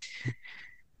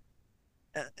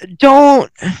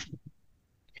 don't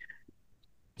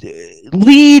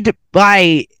lead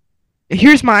by,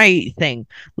 here's my thing,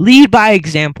 lead by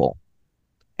example.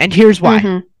 And here's why.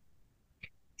 Mm-hmm.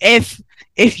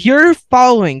 If you're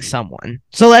following someone,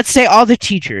 so let's say all the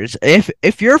teachers,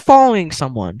 if you're following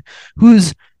someone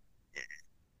who's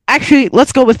actually,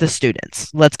 let's go with the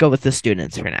students. Let's go with the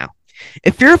students for now.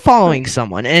 If you're following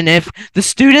someone, and if the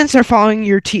students are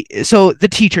following so the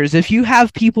teachers, if you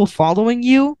have people following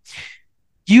you,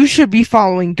 you should be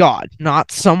following God,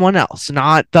 not someone else,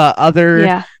 not the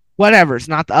other whatever's,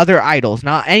 not the other idols,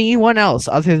 not anyone else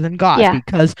other than God,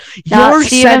 because not you're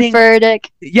Stephen setting Furtick,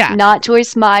 not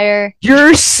Joyce Meyer.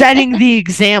 You're setting the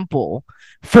example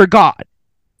for God.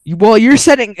 Well, you're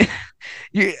setting.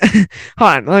 Hold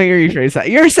on, let me rephrase that.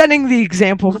 You're setting the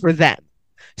example for them.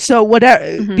 So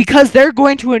whatever, because they're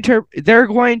going to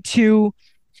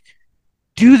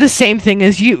do the same thing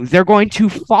as you. They're going to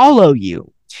follow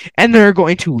you, and they're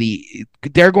going to lead.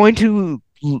 They're going to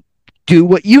do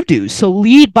what you do. So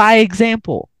lead by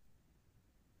example.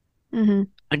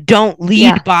 Don't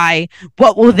lead by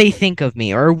what will they think of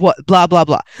me or what blah blah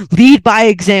blah. Lead by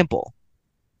example.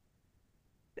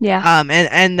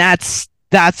 And that's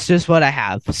just what I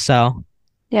have. So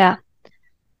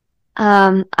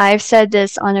I've said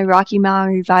this on a Rocky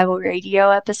Mountain Revival radio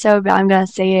episode, but I'm gonna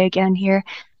say it again here.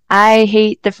 I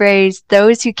hate the phrase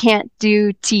 "those who can't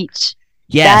do teach."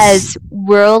 Yes, that is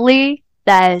worldly.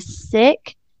 That is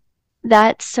sick.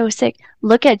 That's so sick.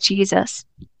 Look at Jesus.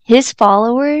 His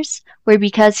followers were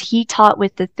because he taught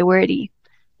with authority.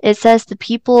 It says the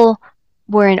people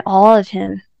were in awe of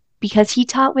him because he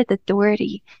taught with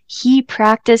authority. He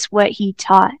practiced what he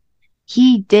taught.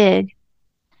 He did.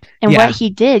 And what he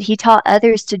did, he taught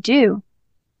others to do.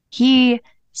 He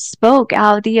spoke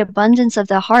out of the abundance of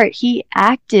the heart. He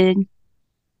acted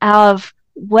out of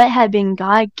what had been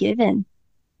God given,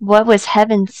 what was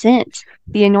heaven sent,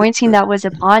 the anointing that was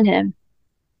upon him.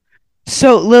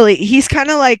 So, Lily, he's kind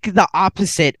of like the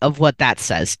opposite of what that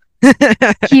says.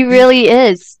 He really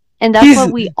is. And that's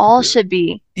what we all should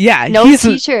be. Yeah. No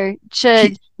teacher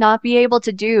should not be able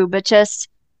to do, but just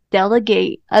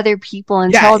delegate other people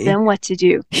and tell them what to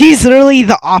do. He's literally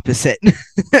the opposite.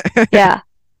 But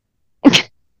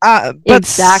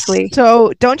exactly.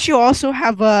 So, don't you also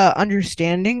have a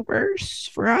understanding verse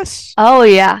for us? Oh,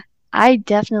 yeah. I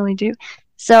definitely do.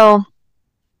 So,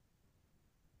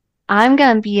 I'm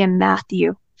going to be in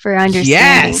Matthew for understanding.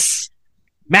 Yes!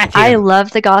 Matthew. I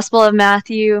love the Gospel of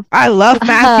Matthew. I love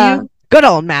Matthew. Good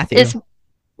old Matthew.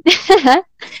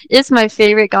 It's my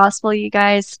favorite Gospel, you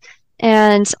guys.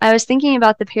 And I was thinking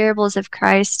about the parables of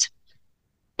Christ.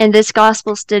 And this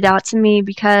Gospel stood out to me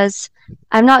because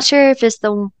I'm not sure if it's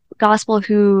the Gospel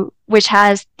which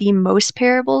has the most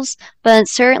parables, but it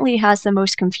certainly has the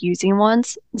most confusing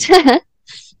ones.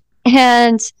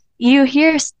 And you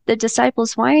hear the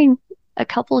disciples whine a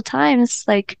couple of times,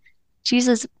 like,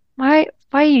 Jesus, why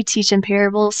are you teaching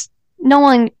parables? No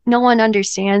one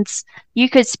understands. You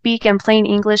could speak in plain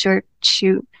English or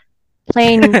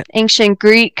plain ancient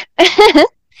Greek.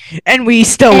 And we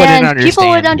still wouldn't understand. People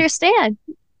would understand.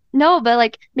 No, but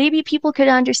like maybe people could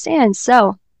understand.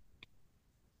 So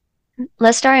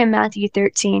let's start in Matthew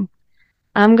 13.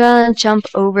 I'm going to jump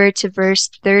over to verse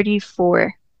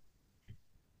 34.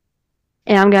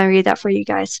 And I'm going to read that for you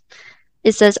guys.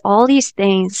 It says, all these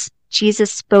things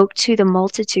Jesus spoke to the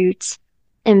multitudes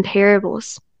in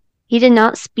parables. He did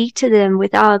not speak to them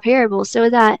without a parable, so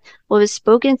that what was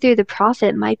spoken through the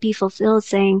prophet might be fulfilled,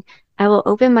 saying, I will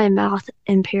open my mouth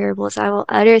in parables. I will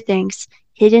utter things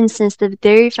hidden since the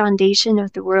very foundation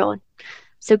of the world.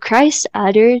 So Christ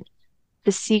uttered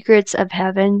the secrets of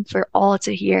heaven for all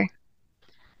to hear.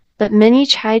 But many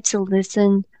tried to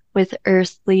listen with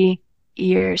earthly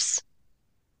ears.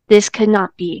 This could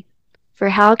not be. For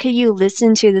how can you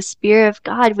listen to the Spirit of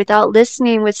God without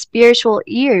listening with spiritual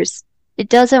ears? It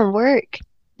doesn't work.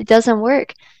 It doesn't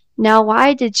work. Now,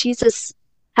 why did Jesus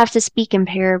have to speak in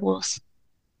parables?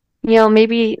 You know,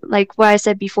 maybe like what I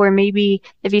said before, maybe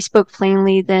if he spoke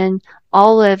plainly, then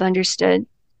all would have understood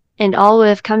and all would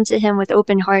have come to him with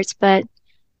open hearts. But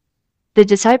the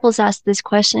disciples asked this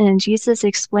question and Jesus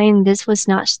explained this was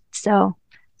not so.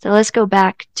 So let's go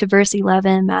back to verse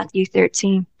 11, Matthew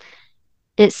 13.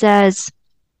 It says,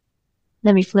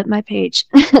 let me flip my page.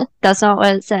 That's not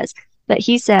what it says. But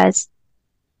he says,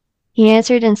 he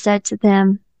answered and said to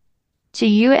them, to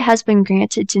you it has been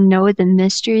granted to know the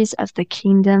mysteries of the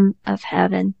kingdom of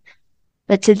heaven,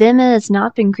 but to them it has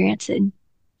not been granted.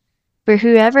 For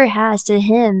whoever has, to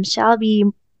him shall be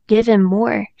given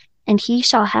more, and he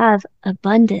shall have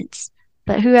abundance.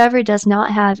 But whoever does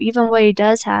not have, even what he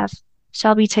does have,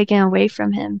 shall be taken away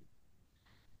from him.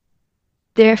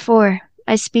 Therefore,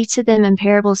 I speak to them in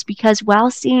parables, because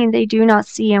while seeing they do not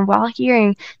see, and while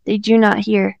hearing they do not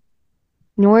hear,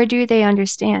 nor do they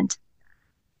understand.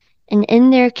 And in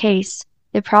their case,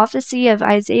 the prophecy of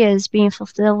Isaiah is being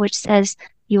fulfilled, which says,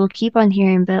 you will keep on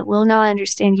hearing, but will not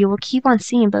understand. You will keep on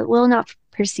seeing, but will not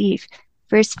perceive.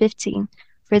 Verse 15,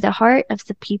 for the heart of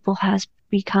the people has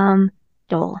become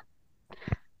dull.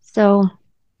 So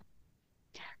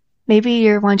maybe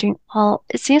you're wondering, well,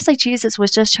 it seems like Jesus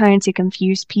was just trying to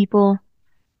confuse people.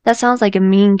 That sounds like a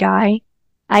mean guy.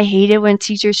 I hate it when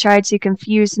teachers try to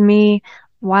confuse me.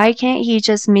 Why can't he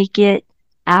just make it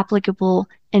applicable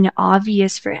and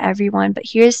obvious for everyone? But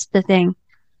here's the thing.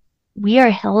 We are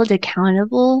held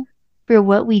accountable for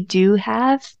what we do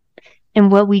have and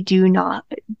what we do not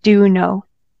do know,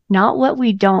 not what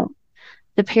we don't.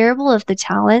 The parable of the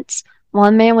talents,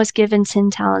 one man was given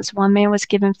 10 talents, one man was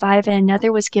given 5, and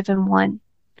another was given 1.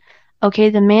 Okay,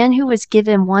 the man who was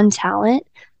given 1 talent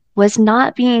was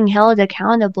not being held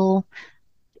accountable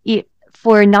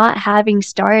for not having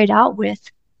started out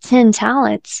with 10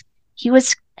 talents. He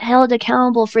was held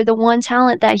accountable for the 1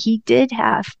 talent that he did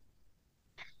have.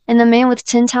 And the man with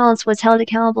 10 talents was held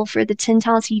accountable for the 10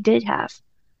 talents he did have.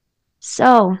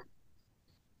 So,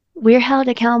 we're held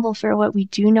accountable for what we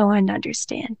do know and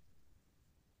understand.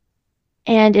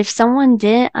 And if someone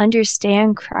didn't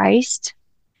understand Christ,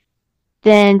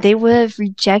 then they would have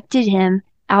rejected him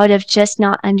out of just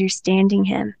not understanding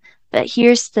him. But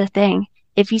here's the thing.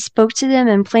 If he spoke to them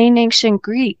in plain ancient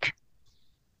Greek,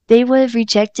 they would have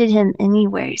rejected him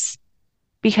anyways,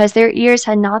 because their ears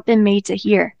had not been made to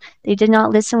hear. They did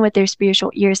not listen with their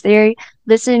spiritual ears. They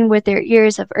listened with their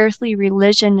ears of earthly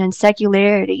religion and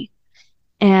secularity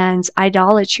and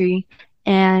idolatry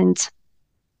and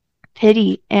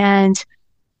pity. And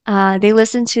they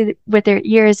listened to with their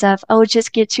ears of, oh,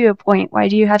 just get to a point. Why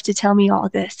do you have to tell me all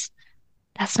this?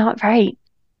 That's not right.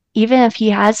 Even if he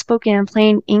had spoken in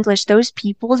plain English, those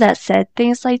people that said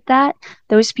things like that,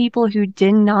 those people who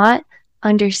did not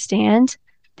understand,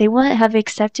 they wouldn't have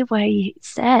accepted what he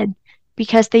said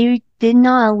because they did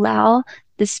not allow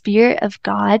the Spirit of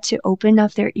God to open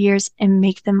up their ears and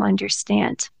make them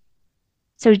understand.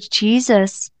 So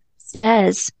Jesus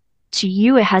says, to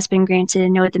you it has been granted to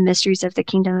know the mysteries of the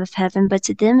kingdom of heaven, but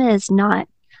to them it is not.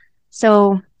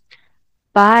 So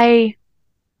by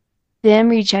them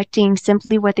rejecting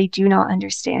simply what they do not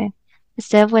understand,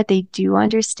 instead of what they do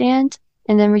understand,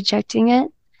 and then rejecting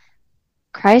it,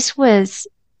 Christ was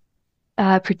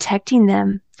protecting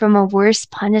them from a worse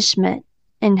punishment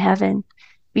in heaven.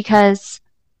 Because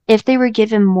if they were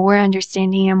given more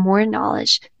understanding and more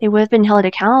knowledge, they would have been held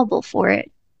accountable for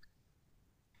it.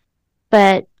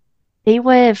 But they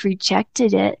would have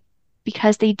rejected it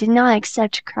because they did not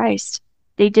accept Christ.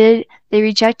 They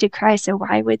rejected Christ, so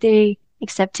why would they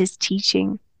accept his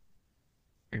teaching?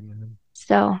 Amen.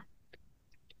 So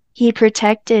he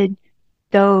protected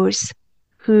those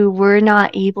who were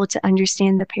not able to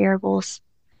understand the parables,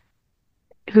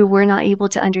 who were not able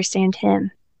to understand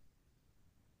him.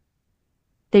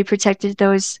 They protected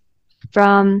those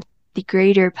from the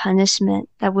greater punishment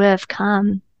that would have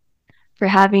come for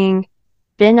having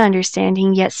been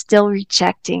understanding yet still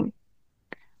rejecting.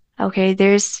 Okay,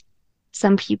 there's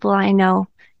some people I know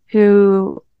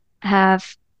who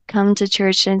have come to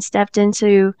church and stepped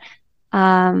into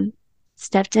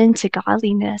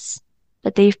godliness,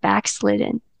 but they've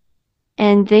backslidden.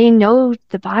 And they know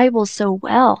the Bible so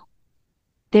well.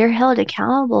 They're held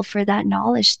accountable for that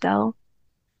knowledge, though.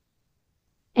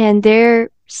 And they're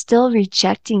still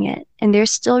rejecting it, and they're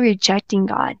still rejecting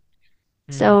God.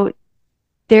 So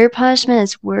their punishment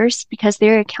is worse because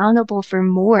they're accountable for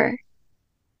more.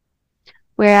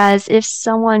 Whereas if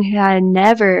someone who had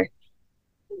never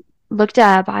looked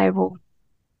at a Bible,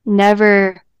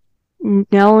 never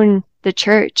known the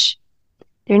church,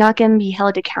 they're not going to be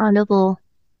held accountable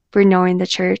for knowing the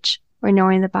church or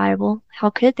knowing the Bible. How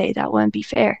could they? That wouldn't be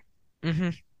fair. Mm-hmm.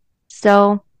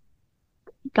 So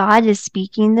God is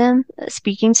speaking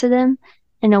to them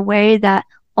in a way that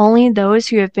only those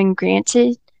who have been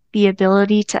granted the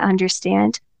ability to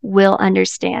understand will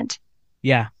understand.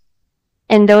 Yeah.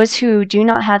 And those who do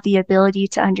not have the ability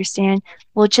to understand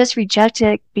will just reject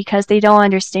it because they don't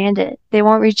understand it. They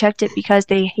won't reject it because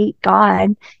they hate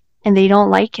God and they don't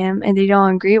like him and they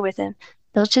don't agree with him.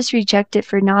 They'll just reject it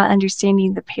for not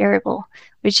understanding the parable,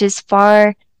 which is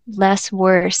far less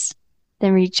worse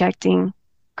than rejecting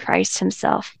Christ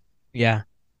himself. Yeah.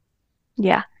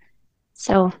 Yeah.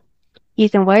 So,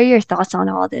 Ethan, what are your thoughts on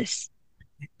all this?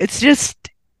 It's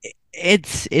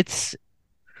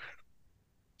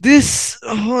this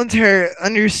whole entire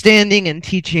understanding and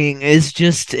teaching is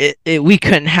just we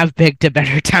couldn't have picked a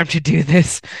better time to do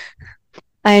this.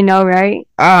 I know, right?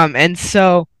 And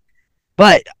so,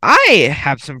 but I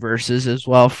have some verses as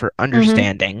well for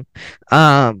understanding.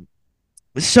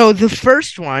 So the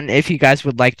first one, if you guys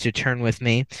would like to turn with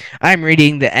me, I'm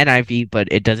reading the NIV, but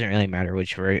it doesn't really matter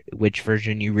which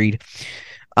version you read.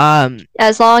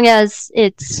 As long as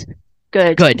it's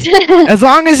Good. Good. As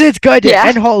long as it's good Yeah.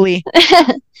 and holy.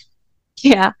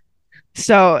 Yeah.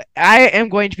 So I am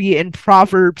going to be in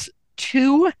Proverbs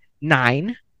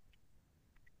 2:9.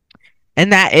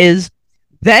 And that is,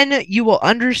 then you will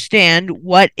understand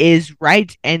what is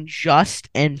right and just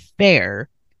and fair,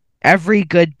 every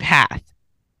good path.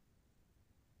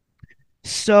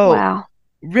 So Wow.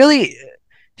 really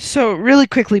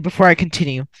quickly before I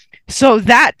continue. So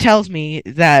that tells me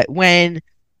that when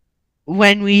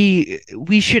we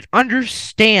should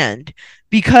understand,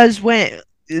 because when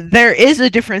there is a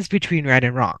difference between right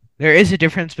and wrong. There is a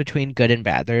difference between good and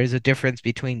bad. There is a difference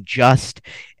between just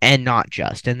and not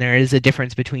just. And there is a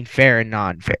difference between fair and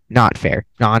non-fair. Not fair.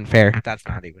 Non-fair. That's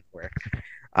not even fair.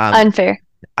 Unfair.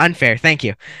 Unfair. Thank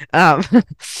you. Um,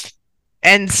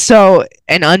 and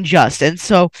unjust. And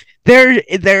so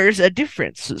there's a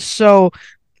difference. So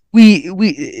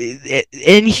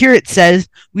and here it says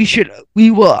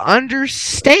we will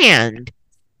understand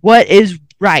what is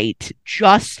right,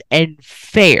 just, and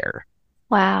fair.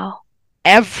 Wow.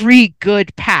 Every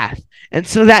good path. And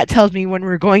so that tells me when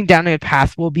we're going down a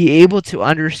path, we'll be able to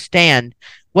understand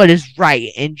what is right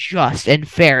and just and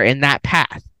fair in that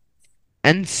path.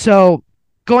 And so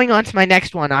going on to my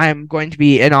next one, I'm going to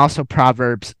be in also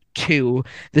Proverbs 2.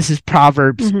 This is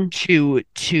Proverbs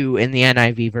 2:2 in the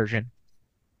NIV version.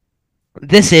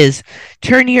 This is,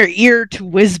 turn your ear to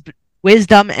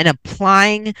wisdom and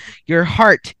applying your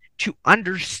heart to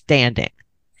understanding.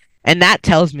 And that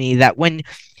tells me that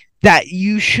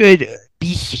you should be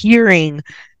hearing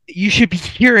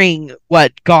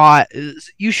what God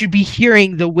is. You should be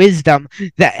hearing the wisdom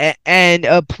that and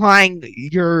applying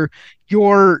your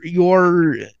heart,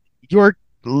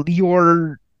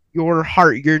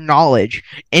 your knowledge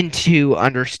into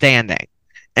understanding.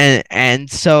 And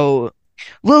so,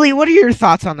 Lily, what are your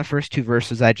thoughts on the first two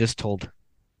verses I just told?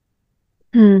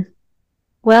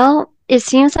 Well, it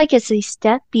seems like it's a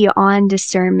step beyond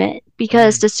discernment,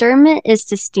 because discernment is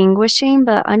distinguishing,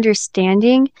 but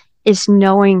understanding is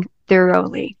knowing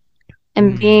thoroughly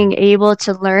and being able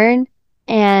to learn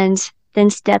and then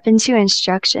step into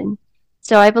instruction.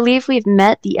 So I believe we've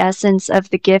met the essence of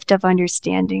the gift of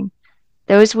understanding.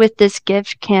 Those with this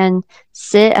gift can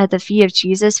sit at the feet of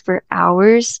Jesus for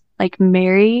hours, like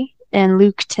Mary in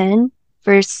Luke 10,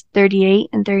 verse 38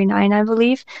 and 39, I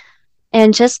believe,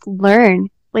 and just learn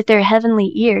with their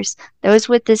heavenly ears. Those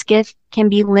with this gift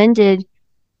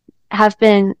have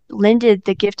been lended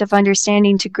the gift of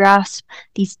understanding to grasp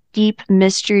these deep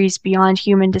mysteries beyond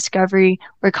human discovery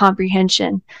or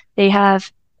comprehension. They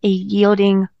have a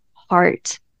yielding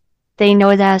heart. They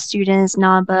know that a student is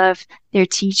not above their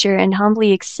teacher and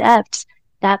humbly accept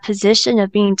that position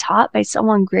of being taught by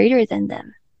someone greater than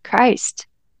them, Christ.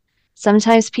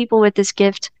 Sometimes people with this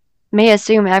gift may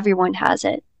assume everyone has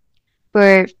it,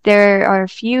 but there are a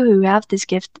few who have this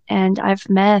gift, and I've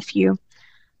met a few.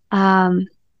 And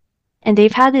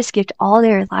they've had this gift all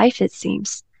their life, it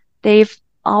seems. They've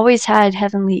always had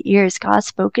heavenly ears. God's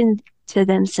spoken to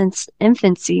them since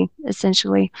infancy,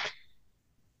 essentially.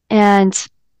 And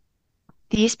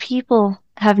these people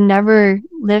have never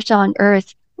lived on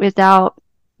earth without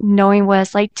knowing what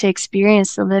it's like to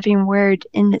experience the living word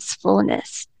in its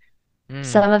fullness.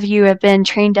 Some of you have been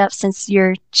trained up since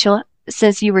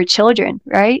you were children,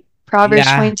 right?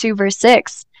 Proverbs 22, verse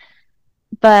 6.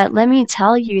 But let me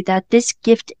tell you that this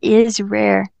gift is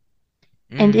rare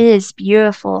and it is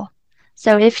beautiful.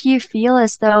 So if you feel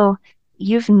as though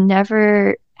you've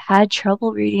never had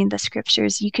trouble reading the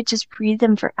scriptures, you could just read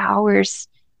them for hours.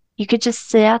 You could just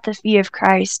sit at the feet of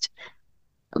Christ.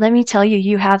 Let me tell you,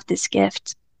 you have this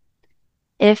gift.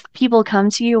 If people come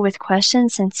to you with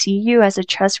questions and see you as a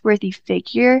trustworthy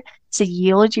figure to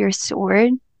yield your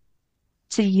sword,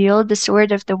 to yield the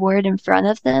sword of the word in front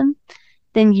of them,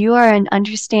 then you are an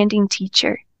understanding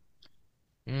teacher.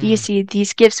 Do you see,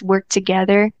 these gifts work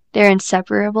together? They're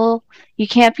inseparable. You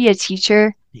can't be a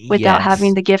teacher without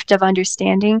having the gift of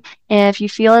understanding. And if you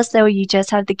feel as though you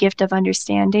just have the gift of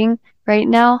understanding right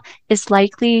now, it's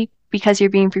likely because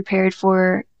you're being prepared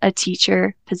for a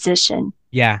teacher position.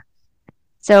 Yeah.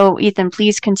 So, Ethan,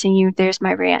 please continue. There's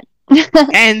my rant.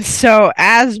 And so,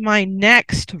 as my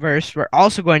next verse, we're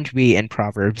also going to be in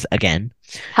Proverbs again.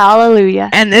 Hallelujah.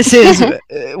 And this is,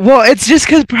 well, it's just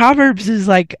because Proverbs is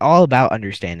like all about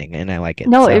understanding, and I like it.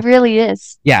 No, it really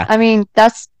is. Yeah. I mean,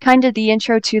 that's kind of the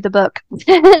intro to the book.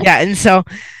 Yeah, and so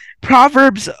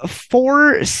Proverbs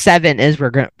 4:7 is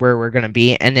where we're going to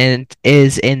be, and it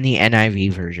is in the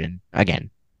NIV version again.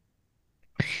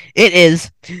 It is,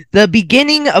 the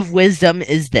beginning of wisdom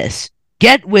is this: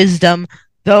 get wisdom,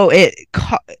 though it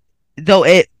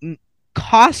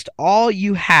cost all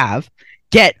you have,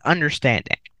 get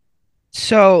understanding.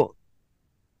 So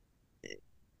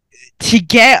to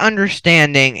get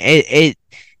understanding,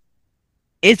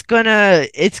 it's gonna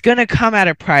come at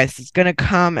a price. It's gonna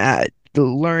come at the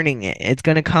learning it. It's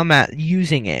gonna come at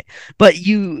using it. But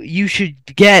you should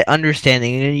get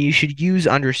understanding, and you should use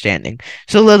understanding.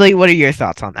 So Lily, what are your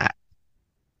thoughts on that?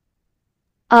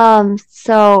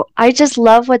 So I just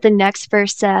love what the next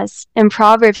verse says. In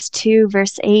Proverbs 2,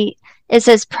 verse 8, it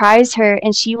says, "Prize her,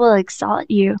 and she will exalt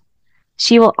you.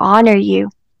 She will honor you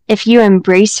if you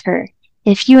embrace her."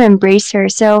 If you embrace her.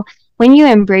 So when you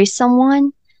embrace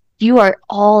someone, you are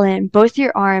all in. Both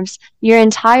your arms, your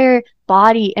entire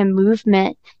body and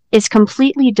movement is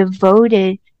completely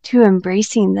devoted to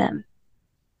embracing them.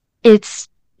 It's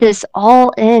this all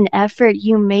in effort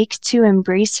you make to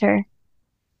embrace her.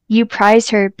 You prize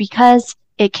her because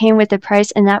it came with a price,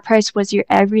 and that price was your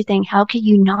everything. How could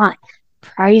you not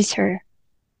prize her?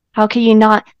 How could you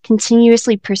not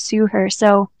continuously pursue her?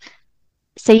 So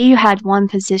say you had one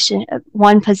possession,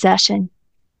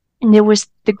 and it was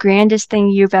the grandest thing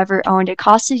you've ever owned. It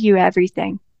costed you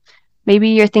everything. Maybe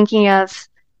you're thinking of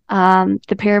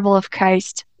the parable of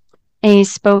Christ, and he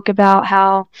spoke about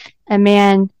how a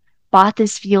man bought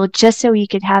this field just so he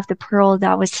could have the pearl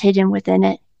that was hidden within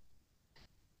it.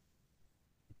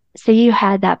 Say you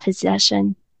had that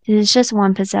possession. It is just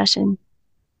one possession.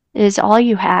 It is all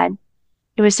you had.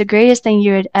 It was the greatest thing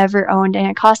you had ever owned, and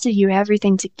it costed you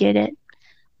everything to get it.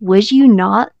 Would you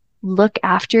not look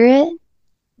after it?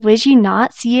 Would you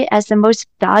not see it as the most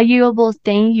valuable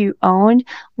thing you owned?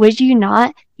 Would you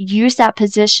not use that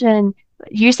possession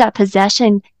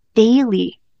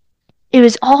daily? It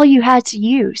was all you had to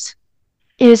use.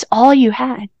 It was all you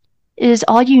had. It is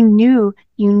all you knew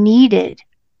you needed.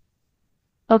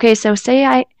 Okay, so say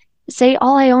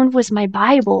all I owned was my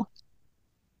Bible.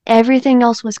 Everything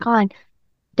else was gone.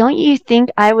 Don't you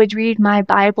think I would read my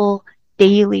Bible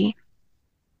daily?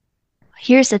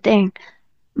 Here's the thing.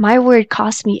 My word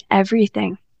cost me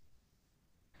everything.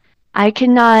 I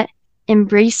could not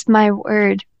embrace my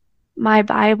word, my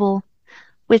Bible,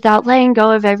 without letting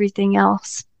go of everything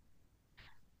else.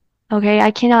 Okay,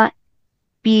 I cannot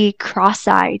be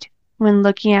cross-eyed when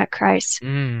looking at Christ.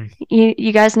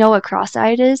 You guys know what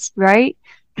cross-eyed is, right?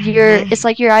 It's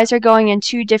like your eyes are going in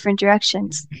two different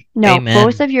directions. No, Amen.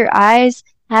 both of your eyes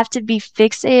have to be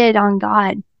fixated on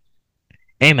God.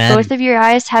 Amen. Both of your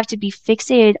eyes have to be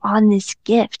fixated on this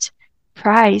gift,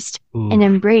 prized and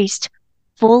embraced,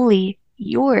 fully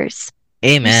yours.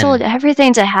 Amen. You sold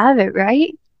everything to have it,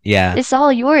 right? Yeah. It's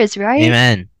all yours, right?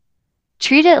 Amen.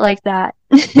 Treat it like that.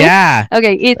 Yeah.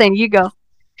 Okay, Ethan, you go.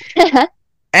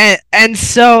 and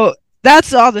so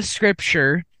that's all the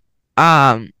scripture.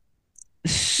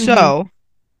 So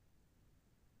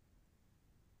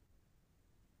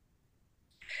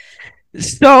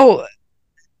so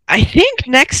I think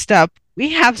next up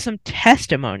we have some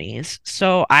testimonies.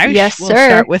 So I will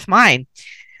start with mine.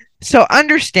 So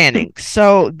understanding.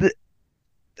 So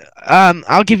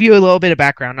I'll give you a little bit of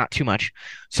background, not too much.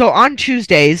 So on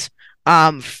Tuesdays,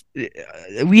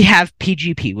 we have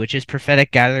PGP, which is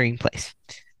Prophetic Gathering Place.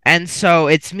 And so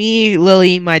it's me,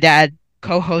 Lily, my dad,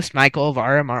 co-host Michael of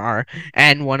RMRR,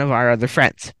 and one of our other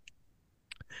friends.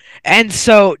 And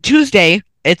so Tuesday,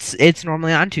 it's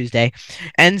normally on Tuesday.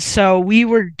 And so we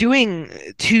were doing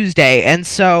Tuesday. And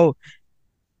so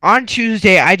on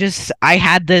Tuesday, I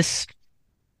had this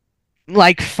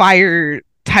like fire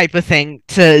type of thing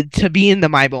to be in the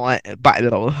Bible.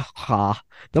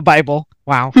 The Bible.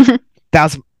 Wow. That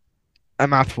was a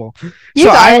mouthful. So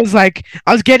I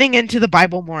was getting into the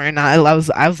Bible more, and I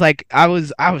was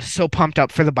so pumped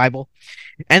up for the Bible.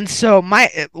 And so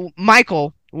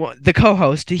Michael, the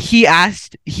co-host,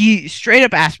 he straight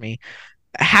up asked me,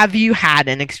 "Have you had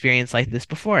an experience like this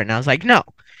before?" And I was like, "No."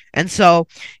 And so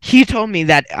he told me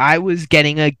that I was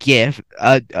getting a gift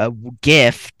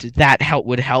that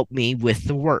would help me with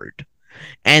the word.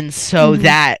 And so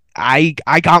that I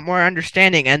got more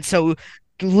understanding. And so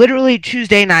literally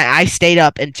Tuesday night, I stayed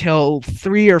up until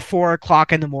 3 or 4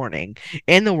 o'clock in the morning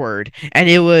in the word. And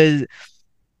it was,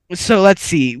 so let's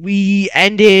see, we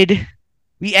ended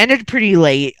pretty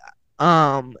late.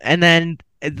 And then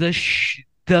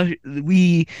so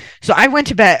I went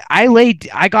to bed.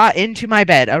 I got into my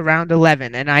bed around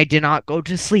 11, and I did not go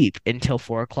to sleep until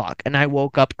 4 o'clock. And I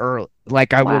woke up early,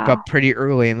 woke up pretty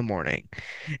early in the morning.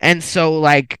 And so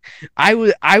I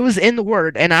was in the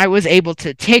word, and I was able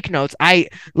to take notes. I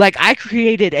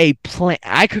created a plan.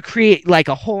 I could create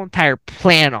a whole entire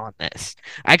plan on this.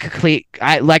 I could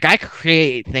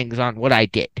create things on what I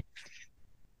did.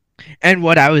 and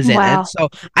what I was in. And Wow. so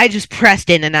I just pressed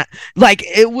in, and like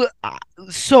it was.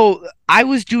 So I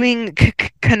was doing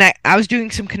connect. I was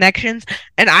doing some connections,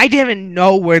 and I didn't even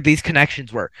know where these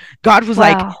connections were. God was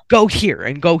like, Wow. "Go here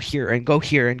and go here and go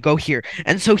here and go here,"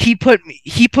 and so He put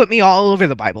me all over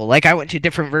the Bible. Like I went to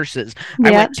different verses. I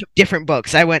Yep. went to different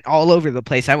books. I went all over the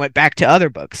place. I went back to other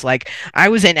books. Like I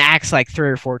was in Acts like 3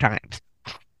 or 4 times.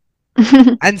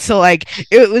 And so like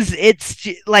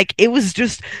it was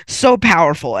just so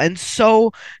powerful and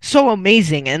so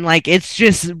amazing, and like it's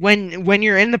just when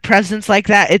you're in the presence like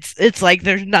that, it's like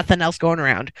there's nothing else going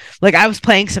around. Like I was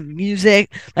playing some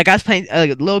music, like I was playing a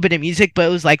little bit of music, but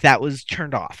it was like that was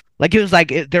turned off. Like it was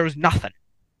like there was nothing.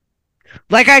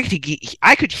 Like I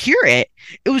could hear it.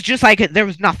 It was just like there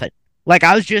was nothing. Like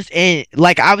I was in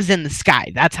the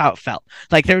sky. That's how it felt.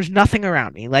 Like there was nothing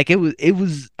around me. Like it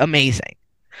was amazing.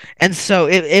 And so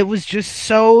it was just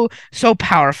so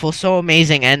powerful, so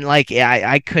amazing, and like yeah,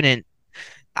 I couldn't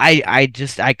I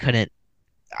couldn't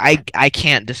I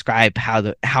can't describe how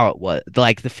it was,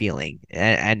 like the feeling,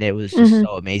 and it was just hmm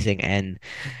so amazing, and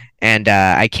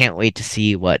I can't wait to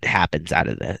see what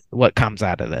comes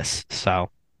out of this.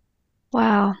 So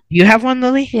Wow. you have one,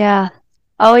 Lily? Yeah.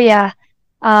 Oh, yeah.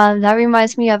 That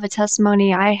reminds me of a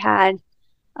testimony I had.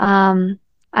 Um,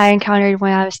 I encountered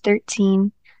when I was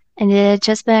 13, and it had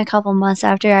just been a couple months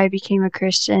after I became a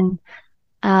Christian.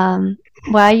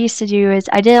 What I used to do is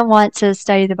I didn't want to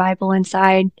study the Bible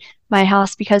inside my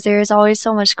house because there was always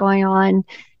so much going on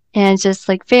and just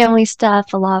like family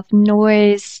stuff, a lot of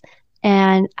noise,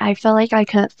 and I felt like I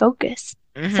couldn't focus.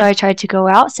 So Mm-hmm. I tried to go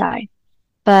outside,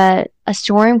 but a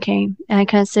storm came and I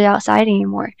couldn't sit outside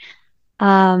anymore.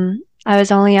 I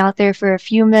was only out there for a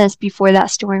few minutes before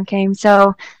that storm came.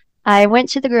 So I went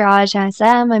to the garage and I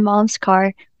sat in my mom's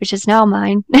car, which is now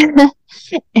mine.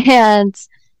 And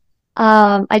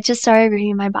I just started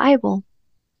reading my Bible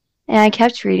and I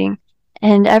kept reading.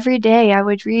 And every day I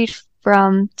would read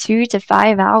from 2 to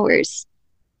 5 hours.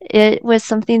 It was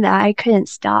something that I couldn't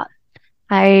stop.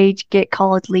 I get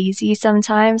called lazy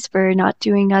sometimes for not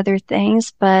doing other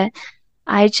things, but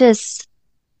I just,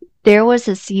 there was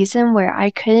a season where I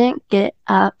couldn't get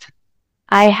up.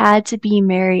 I had to be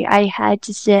Mary. I had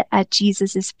to sit at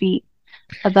Jesus' feet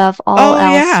above all Oh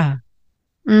else. yeah,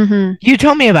 Mm-hmm. you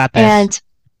told me about this. And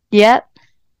yep.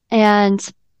 And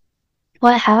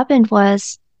what happened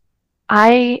was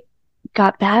I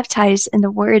got baptized in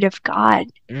the Word of God.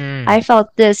 Mm. I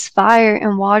felt this fire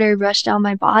and water rush down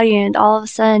my body, and all of a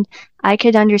sudden I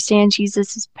could understand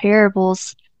Jesus'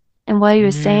 parables and what he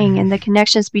was saying Mm. and the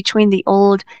connections between the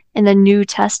Old and the New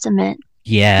Testament.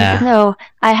 Even Yeah. though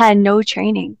I had no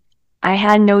training, I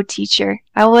had no teacher.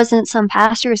 I wasn't some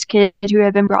pastor's kid who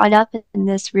had been brought up in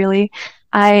this really.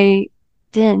 I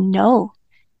didn't know.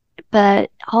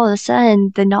 But all of a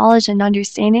sudden, the knowledge and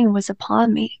understanding was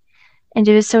upon me. And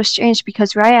it was so strange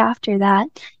because right after that,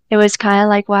 it was kind of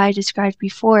like what I described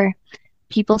before.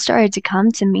 People started to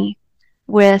come to me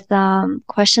with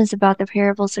questions about the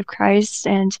parables of Christ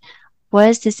and what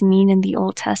does this mean in the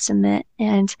Old Testament?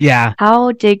 And Yeah.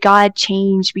 how did God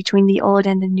change between the Old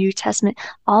and the New Testament?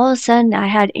 All of a sudden, I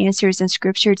had answers and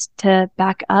scriptures to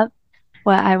back up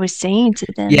what I was saying to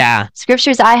them. Yeah.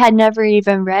 Scriptures I had never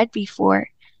even read before,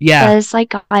 Yeah. but it's like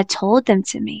God told them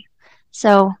to me.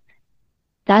 So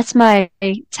that's my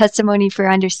testimony for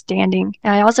understanding.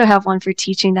 And I also have one for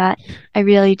teaching that I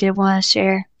really did want to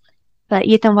share. But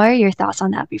Ethan, what are your thoughts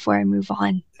on that before I move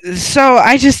on? So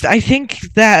I think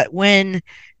that when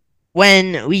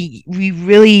we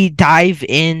really dive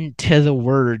into the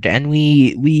word, and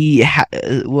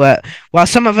while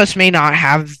some of us may not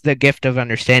have the gift of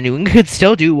understanding, we could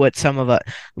still do what some of us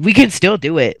we can still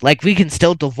do it. Like we can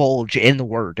still divulge in the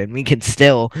word, and we can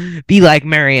still be like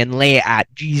Mary and lay at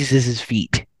Jesus's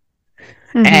feet.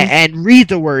 Mm-hmm. And read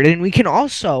the word, and we can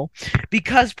also,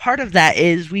 because part of that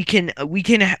is we can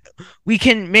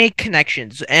make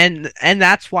connections, and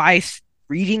that's why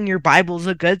reading your Bible is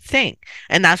a good thing,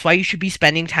 and that's why you should be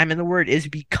spending time in the word, is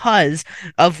because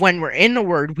of when we're in the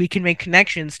word we can make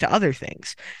connections to other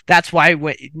things. That's why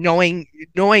knowing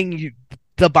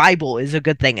the Bible is a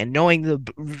good thing, and knowing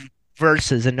the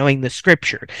verses and knowing the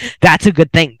scripture, that's a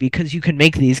good thing, because you can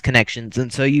make these connections,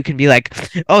 and so you can be like,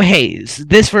 oh hey,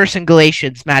 this verse in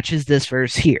Galatians matches this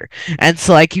verse here, and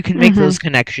so like you can make Mm-hmm. those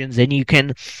connections, and you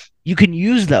can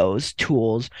use those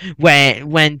tools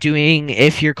when doing,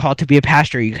 if you're called to be a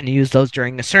pastor, you can use those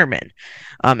during a sermon.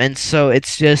 And so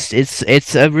it's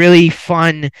a really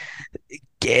fun,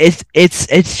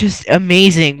 it's just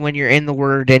amazing when you're in the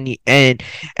word, and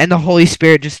the Holy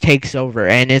Spirit just takes over,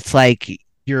 and it's like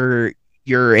you're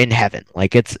you're in heaven.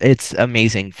 Like it's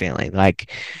amazing feeling.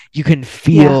 Like you can Yeah.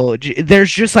 feel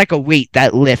there's just like a weight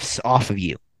that lifts off of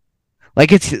you.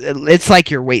 Like it's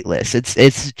like you're weightless.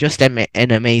 It's just an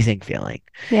amazing feeling.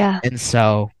 Yeah. And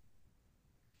so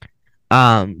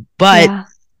but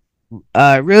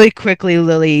Yeah. really quickly,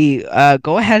 Lily,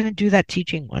 go ahead and do that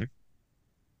teaching one.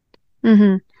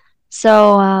 Mm-hmm.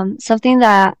 So, something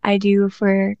that I do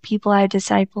for people I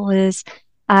disciple is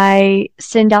I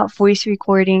send out voice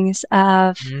recordings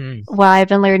of Mm. what I've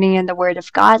been learning in the Word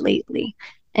of God lately.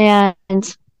 And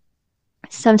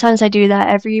sometimes I do that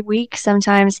every week.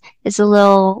 Sometimes it's a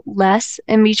little less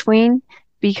in between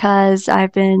because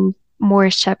I've been more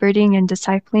shepherding and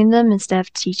discipling them instead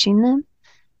of teaching them.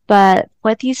 But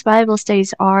what these Bible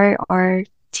studies are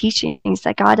teachings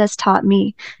that God has taught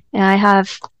me. And I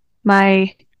have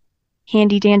my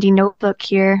handy dandy notebook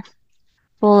here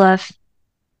full of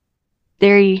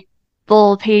very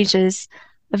full pages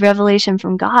of revelation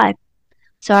from God.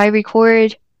 So I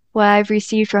record what I've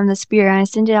received from the Spirit and I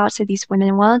send it out to these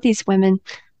women. One of these women,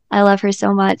 I love her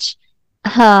so much.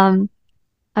 I'm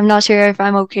not sure if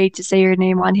I'm okay to say her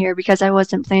name on here because I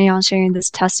wasn't planning on sharing this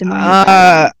testimony,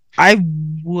 but I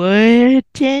wouldn't.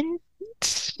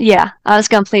 yeah, I was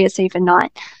gonna play it safe and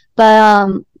not.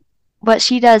 But what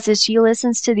she does is she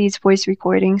listens to these voice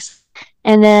recordings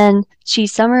and then she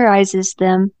summarizes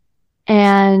them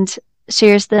and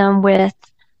shares them with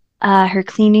her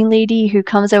cleaning lady who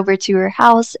comes over to her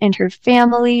house and her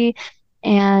family.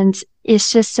 And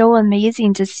it's just so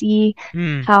amazing to see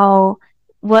how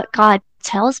what God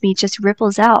tells me just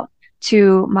ripples out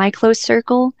to my close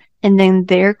circle and then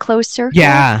their close circle.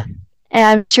 Yeah. And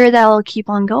I'm sure that will keep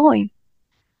on going.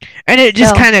 And it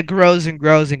just kind of grows and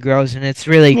grows and grows, and it's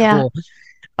really cool.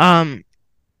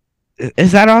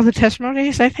 Is that all the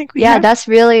testimonies I think we have? That's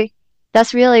really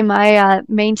my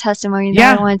main testimony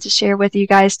that I wanted to share with you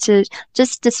guys to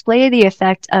just display the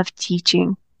effect of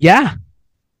teaching. Yeah.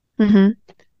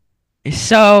 Mm-hmm.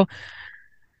 So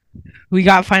we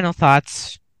got final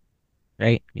thoughts,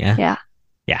 right? Yeah.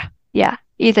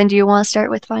 Ethan, do you want to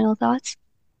start with final thoughts?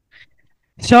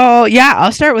 So yeah,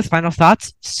 I'll start with final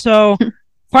thoughts. So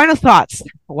final thoughts.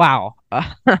 Wow.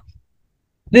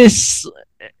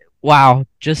 Wow.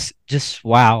 Just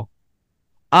wow.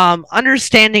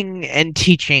 Understanding and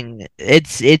teaching,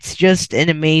 it's just an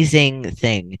amazing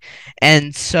thing.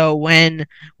 And so when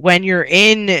you're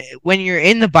in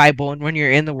the Bible and when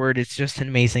you're in the Word, it's just an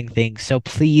amazing thing. So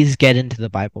please get into the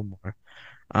Bible more.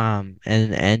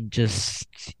 And just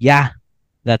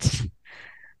that's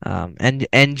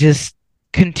and just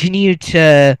continue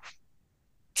to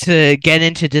get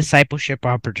into discipleship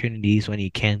opportunities when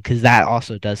you can, because that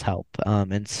also does help.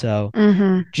 And so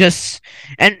just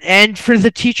and for the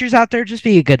teachers out there, just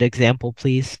be a good example,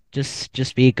 please.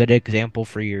 Just be a good example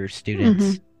for your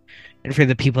students and for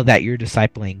the people that you're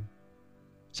discipling.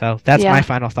 So that's my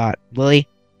final thought. Lily?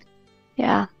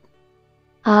 Yeah.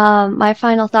 My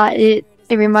final thought, it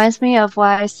reminds me of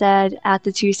what I said at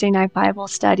the Tuesday night Bible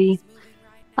study.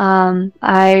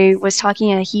 I was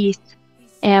talking at Heath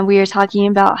and we were talking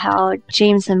about how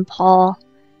James and Paul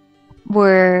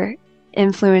were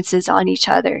influences on each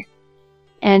other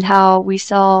and how we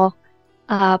saw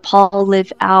Paul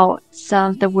live out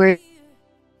some of the words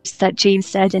that James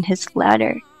said in his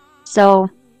letter. So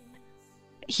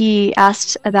he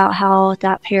asked about how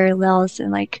that parallels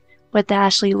and like what that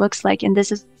actually looks like, and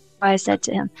this is what I said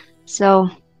to him. So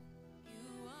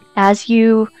as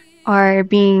you are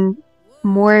being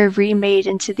more remade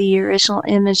into the original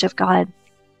image of God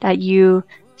that you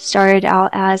started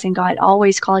out as and God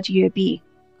always called you to be,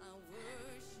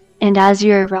 and as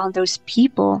you're around those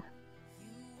people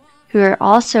who are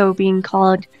also being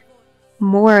called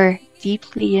more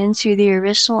deeply into the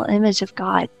original image of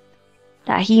God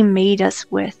that He made us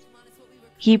with,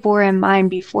 He bore in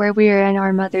mind before we were in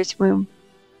our mother's womb.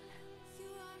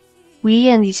 We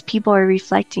and these people are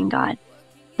reflecting God,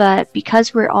 but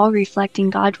because we're all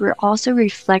reflecting God, we're also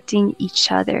reflecting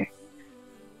each other.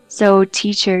 So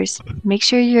teachers, make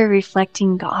sure you're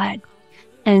reflecting God.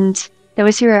 And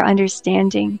those who are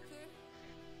understanding,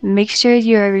 make sure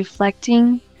you are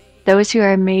reflecting those who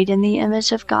are made in the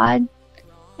image of God,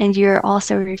 and you're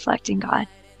also reflecting God,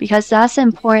 because that's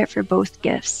important for both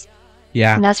gifts.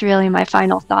 Yeah. And that's really my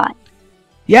final thought.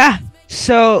 Yeah.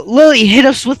 So Lily, hit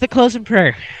us with the closing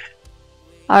prayer.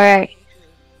 All right.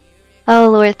 Oh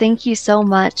Lord, thank you so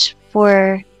much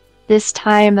for this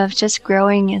time of just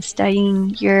growing and studying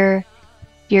your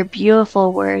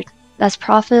beautiful word that's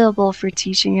profitable for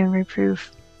teaching and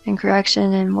reproof and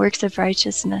correction and works of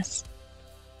righteousness.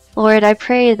 Lord, I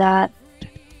pray that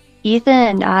Ethan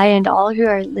and I and all who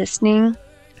are listening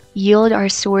yield our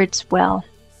swords well.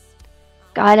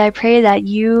 God, I pray that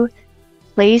you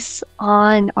place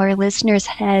on our listeners'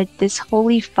 head this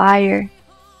holy fire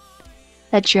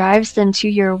that drives them to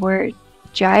your word,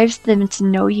 drives them to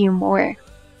know you more.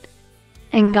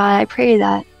 And God, I pray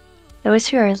that those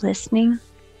who are listening,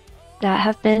 that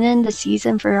have been in the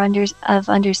season of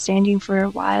understanding for a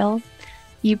while,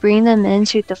 you bring them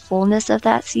into the fullness of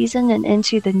that season and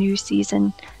into the new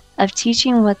season of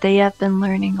teaching what they have been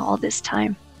learning all this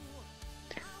time.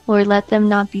 Lord, let them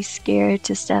not be scared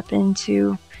to step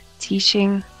into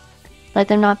teaching. Let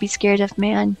them not be scared of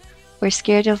man or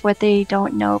scared of what they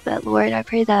don't know. But Lord, I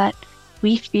pray that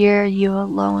we fear you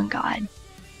alone, God,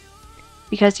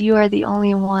 because you are the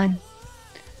only one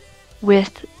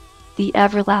with the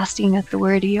everlasting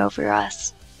authority over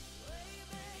us.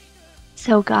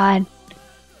 So God,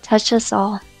 touch us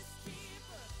all,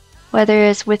 whether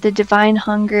it's with the divine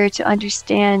hunger to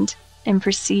understand and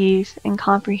perceive and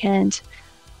comprehend,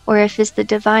 or if it's the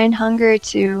divine hunger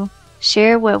to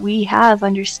share what we have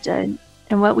understood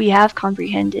and what we have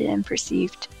comprehended and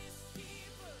perceived.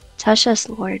 Touch us,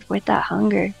 Lord, with that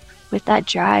hunger, with that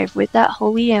drive, with that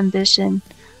holy ambition,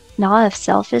 not of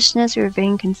selfishness or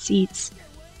vain conceits,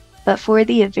 but for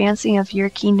the advancing of your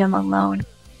kingdom alone.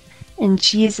 In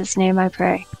Jesus' name I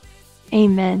pray.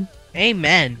 Amen.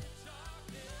 Amen.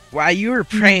 While you were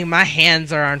praying, my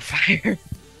hands are on fire.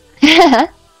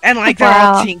 And like they're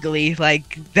all tingly.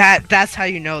 Like that's how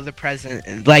you know the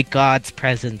present, like God's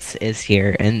presence is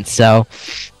here. And so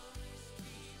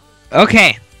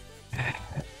okay.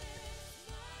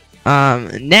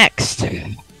 Next.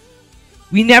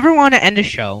 We never want to end a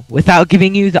show without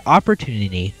giving you the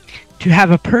opportunity to have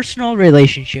a personal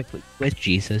relationship with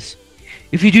Jesus.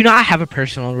 If you do not have a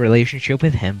personal relationship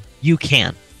with him, you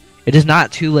can. It is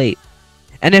not too late.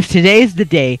 And if today is the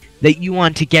day that you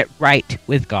want to get right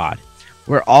with God,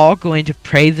 we're all going to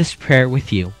pray this prayer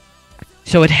with you.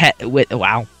 So with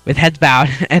heads bowed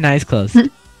and eyes closed,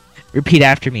 repeat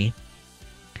after me.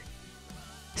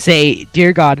 Say,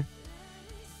 Dear God.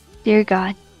 Dear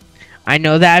God. I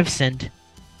know that I've sinned.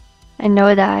 I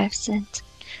know that I have sinned.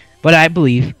 But I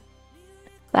believe.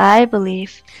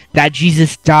 That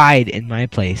Jesus died in my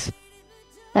place.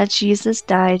 That Jesus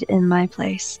died in my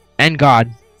place. And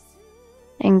God.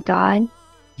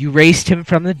 You raised him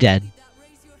from the dead.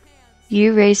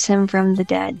 You raised him from the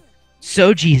dead.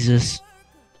 So Jesus.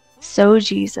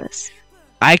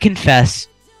 I confess.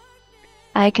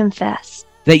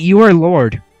 That you are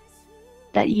Lord.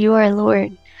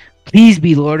 Please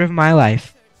be Lord of my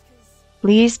life.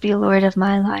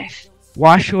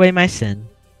 Wash away my sin.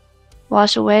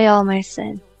 Wash away all my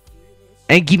sin.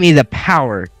 And give me the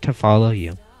power to follow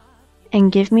you.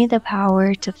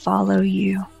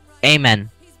 Amen.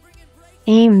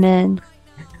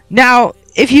 Now,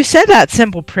 if you said that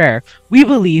simple prayer, we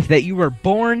believe that you were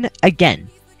born again.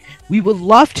 We would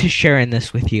love to share in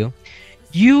this with you.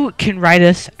 You can write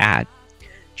us at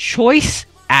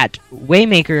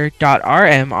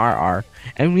choice@waymaker.rmrr,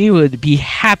 and we would be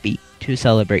happy to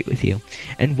celebrate with you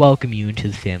and welcome you into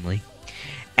the family.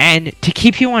 And to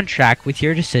keep you on track with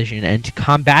your decision and to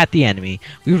combat the enemy,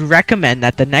 we would recommend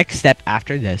that the next step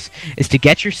after this is to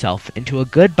get yourself into a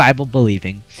good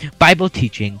Bible-believing,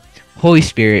 Bible-teaching, Holy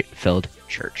Spirit-filled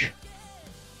church.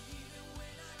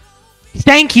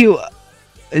 Thank you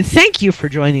for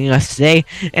joining us today.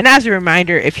 And as a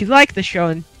reminder, if you like the show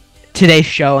and today's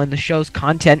show and the show's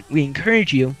content, we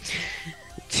encourage you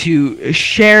to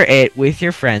share it with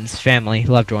your friends, family,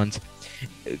 loved ones,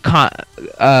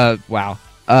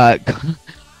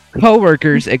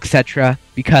 co-workers, etc.,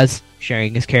 because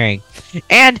sharing is caring.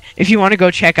 And if you want to go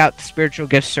check out the spiritual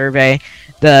gift survey,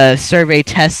 the survey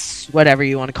tests, whatever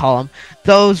you want to call them,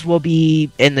 those will be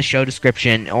in the show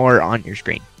description or on your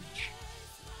screen.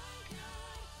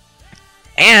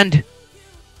 And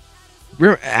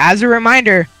as a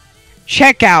reminder,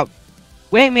 check out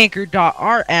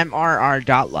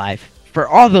waymaker.rmrr.live for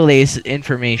all the latest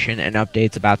information and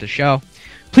updates about the show.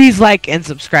 Please like and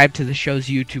subscribe to the show's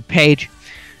YouTube page.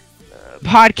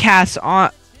 Podcasts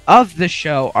of the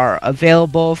show are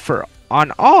available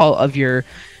on all of your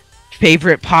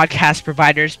favorite podcast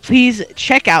providers. Please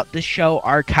check out the show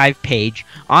archive page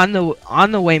on the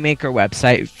Waymaker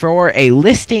website for a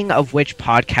listing of which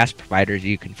podcast providers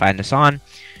you can find us on.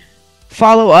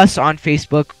 Follow us on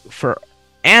Facebook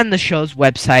and the show's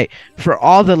website for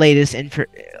all the latest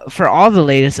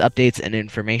updates and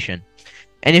information.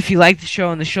 And if you like the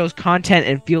show and the show's content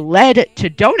and feel led to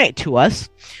donate to us,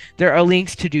 there are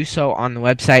links to do so on the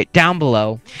website down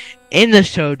below in the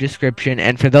show description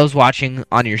and for those watching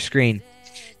on your screen.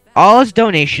 All its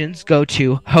donations go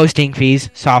to hosting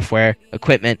fees, software,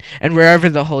 equipment, and wherever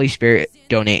the Holy Spirit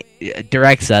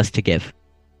directs us to give.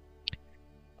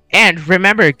 And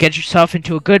remember, get yourself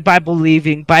into a good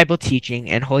Bible-believing, Bible-teaching,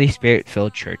 and Holy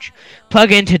Spirit-filled church.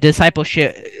 Plug into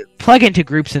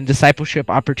groups and discipleship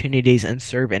opportunities and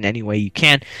serve in any way you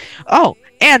can. Oh,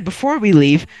 and before we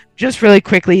leave, just really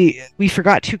quickly, we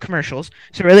forgot 2 commercials.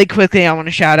 So really quickly, I want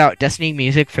to shout out Destiny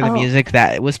Music for the music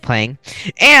that was playing.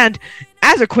 And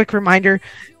as a quick reminder,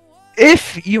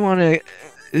 if you want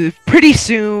to, pretty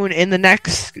soon in the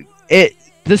next,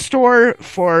 the store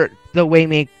for the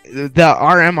Waymaker, the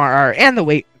RMRR, and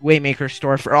the Waymaker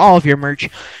store for all of your merch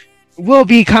will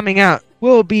be coming out.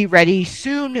 Will be ready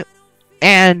soon,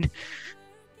 and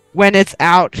when it's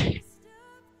out,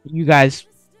 you guys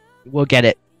will get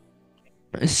it.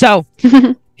 So,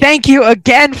 thank you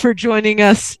again for joining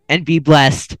us, and be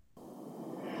blessed.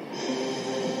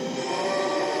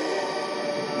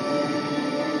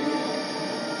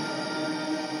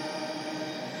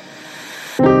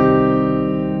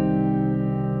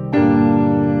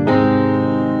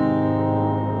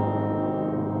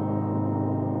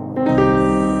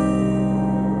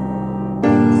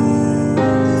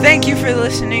 Thank you for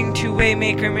listening to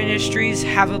Waymaker Ministries.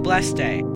 Have a blessed day.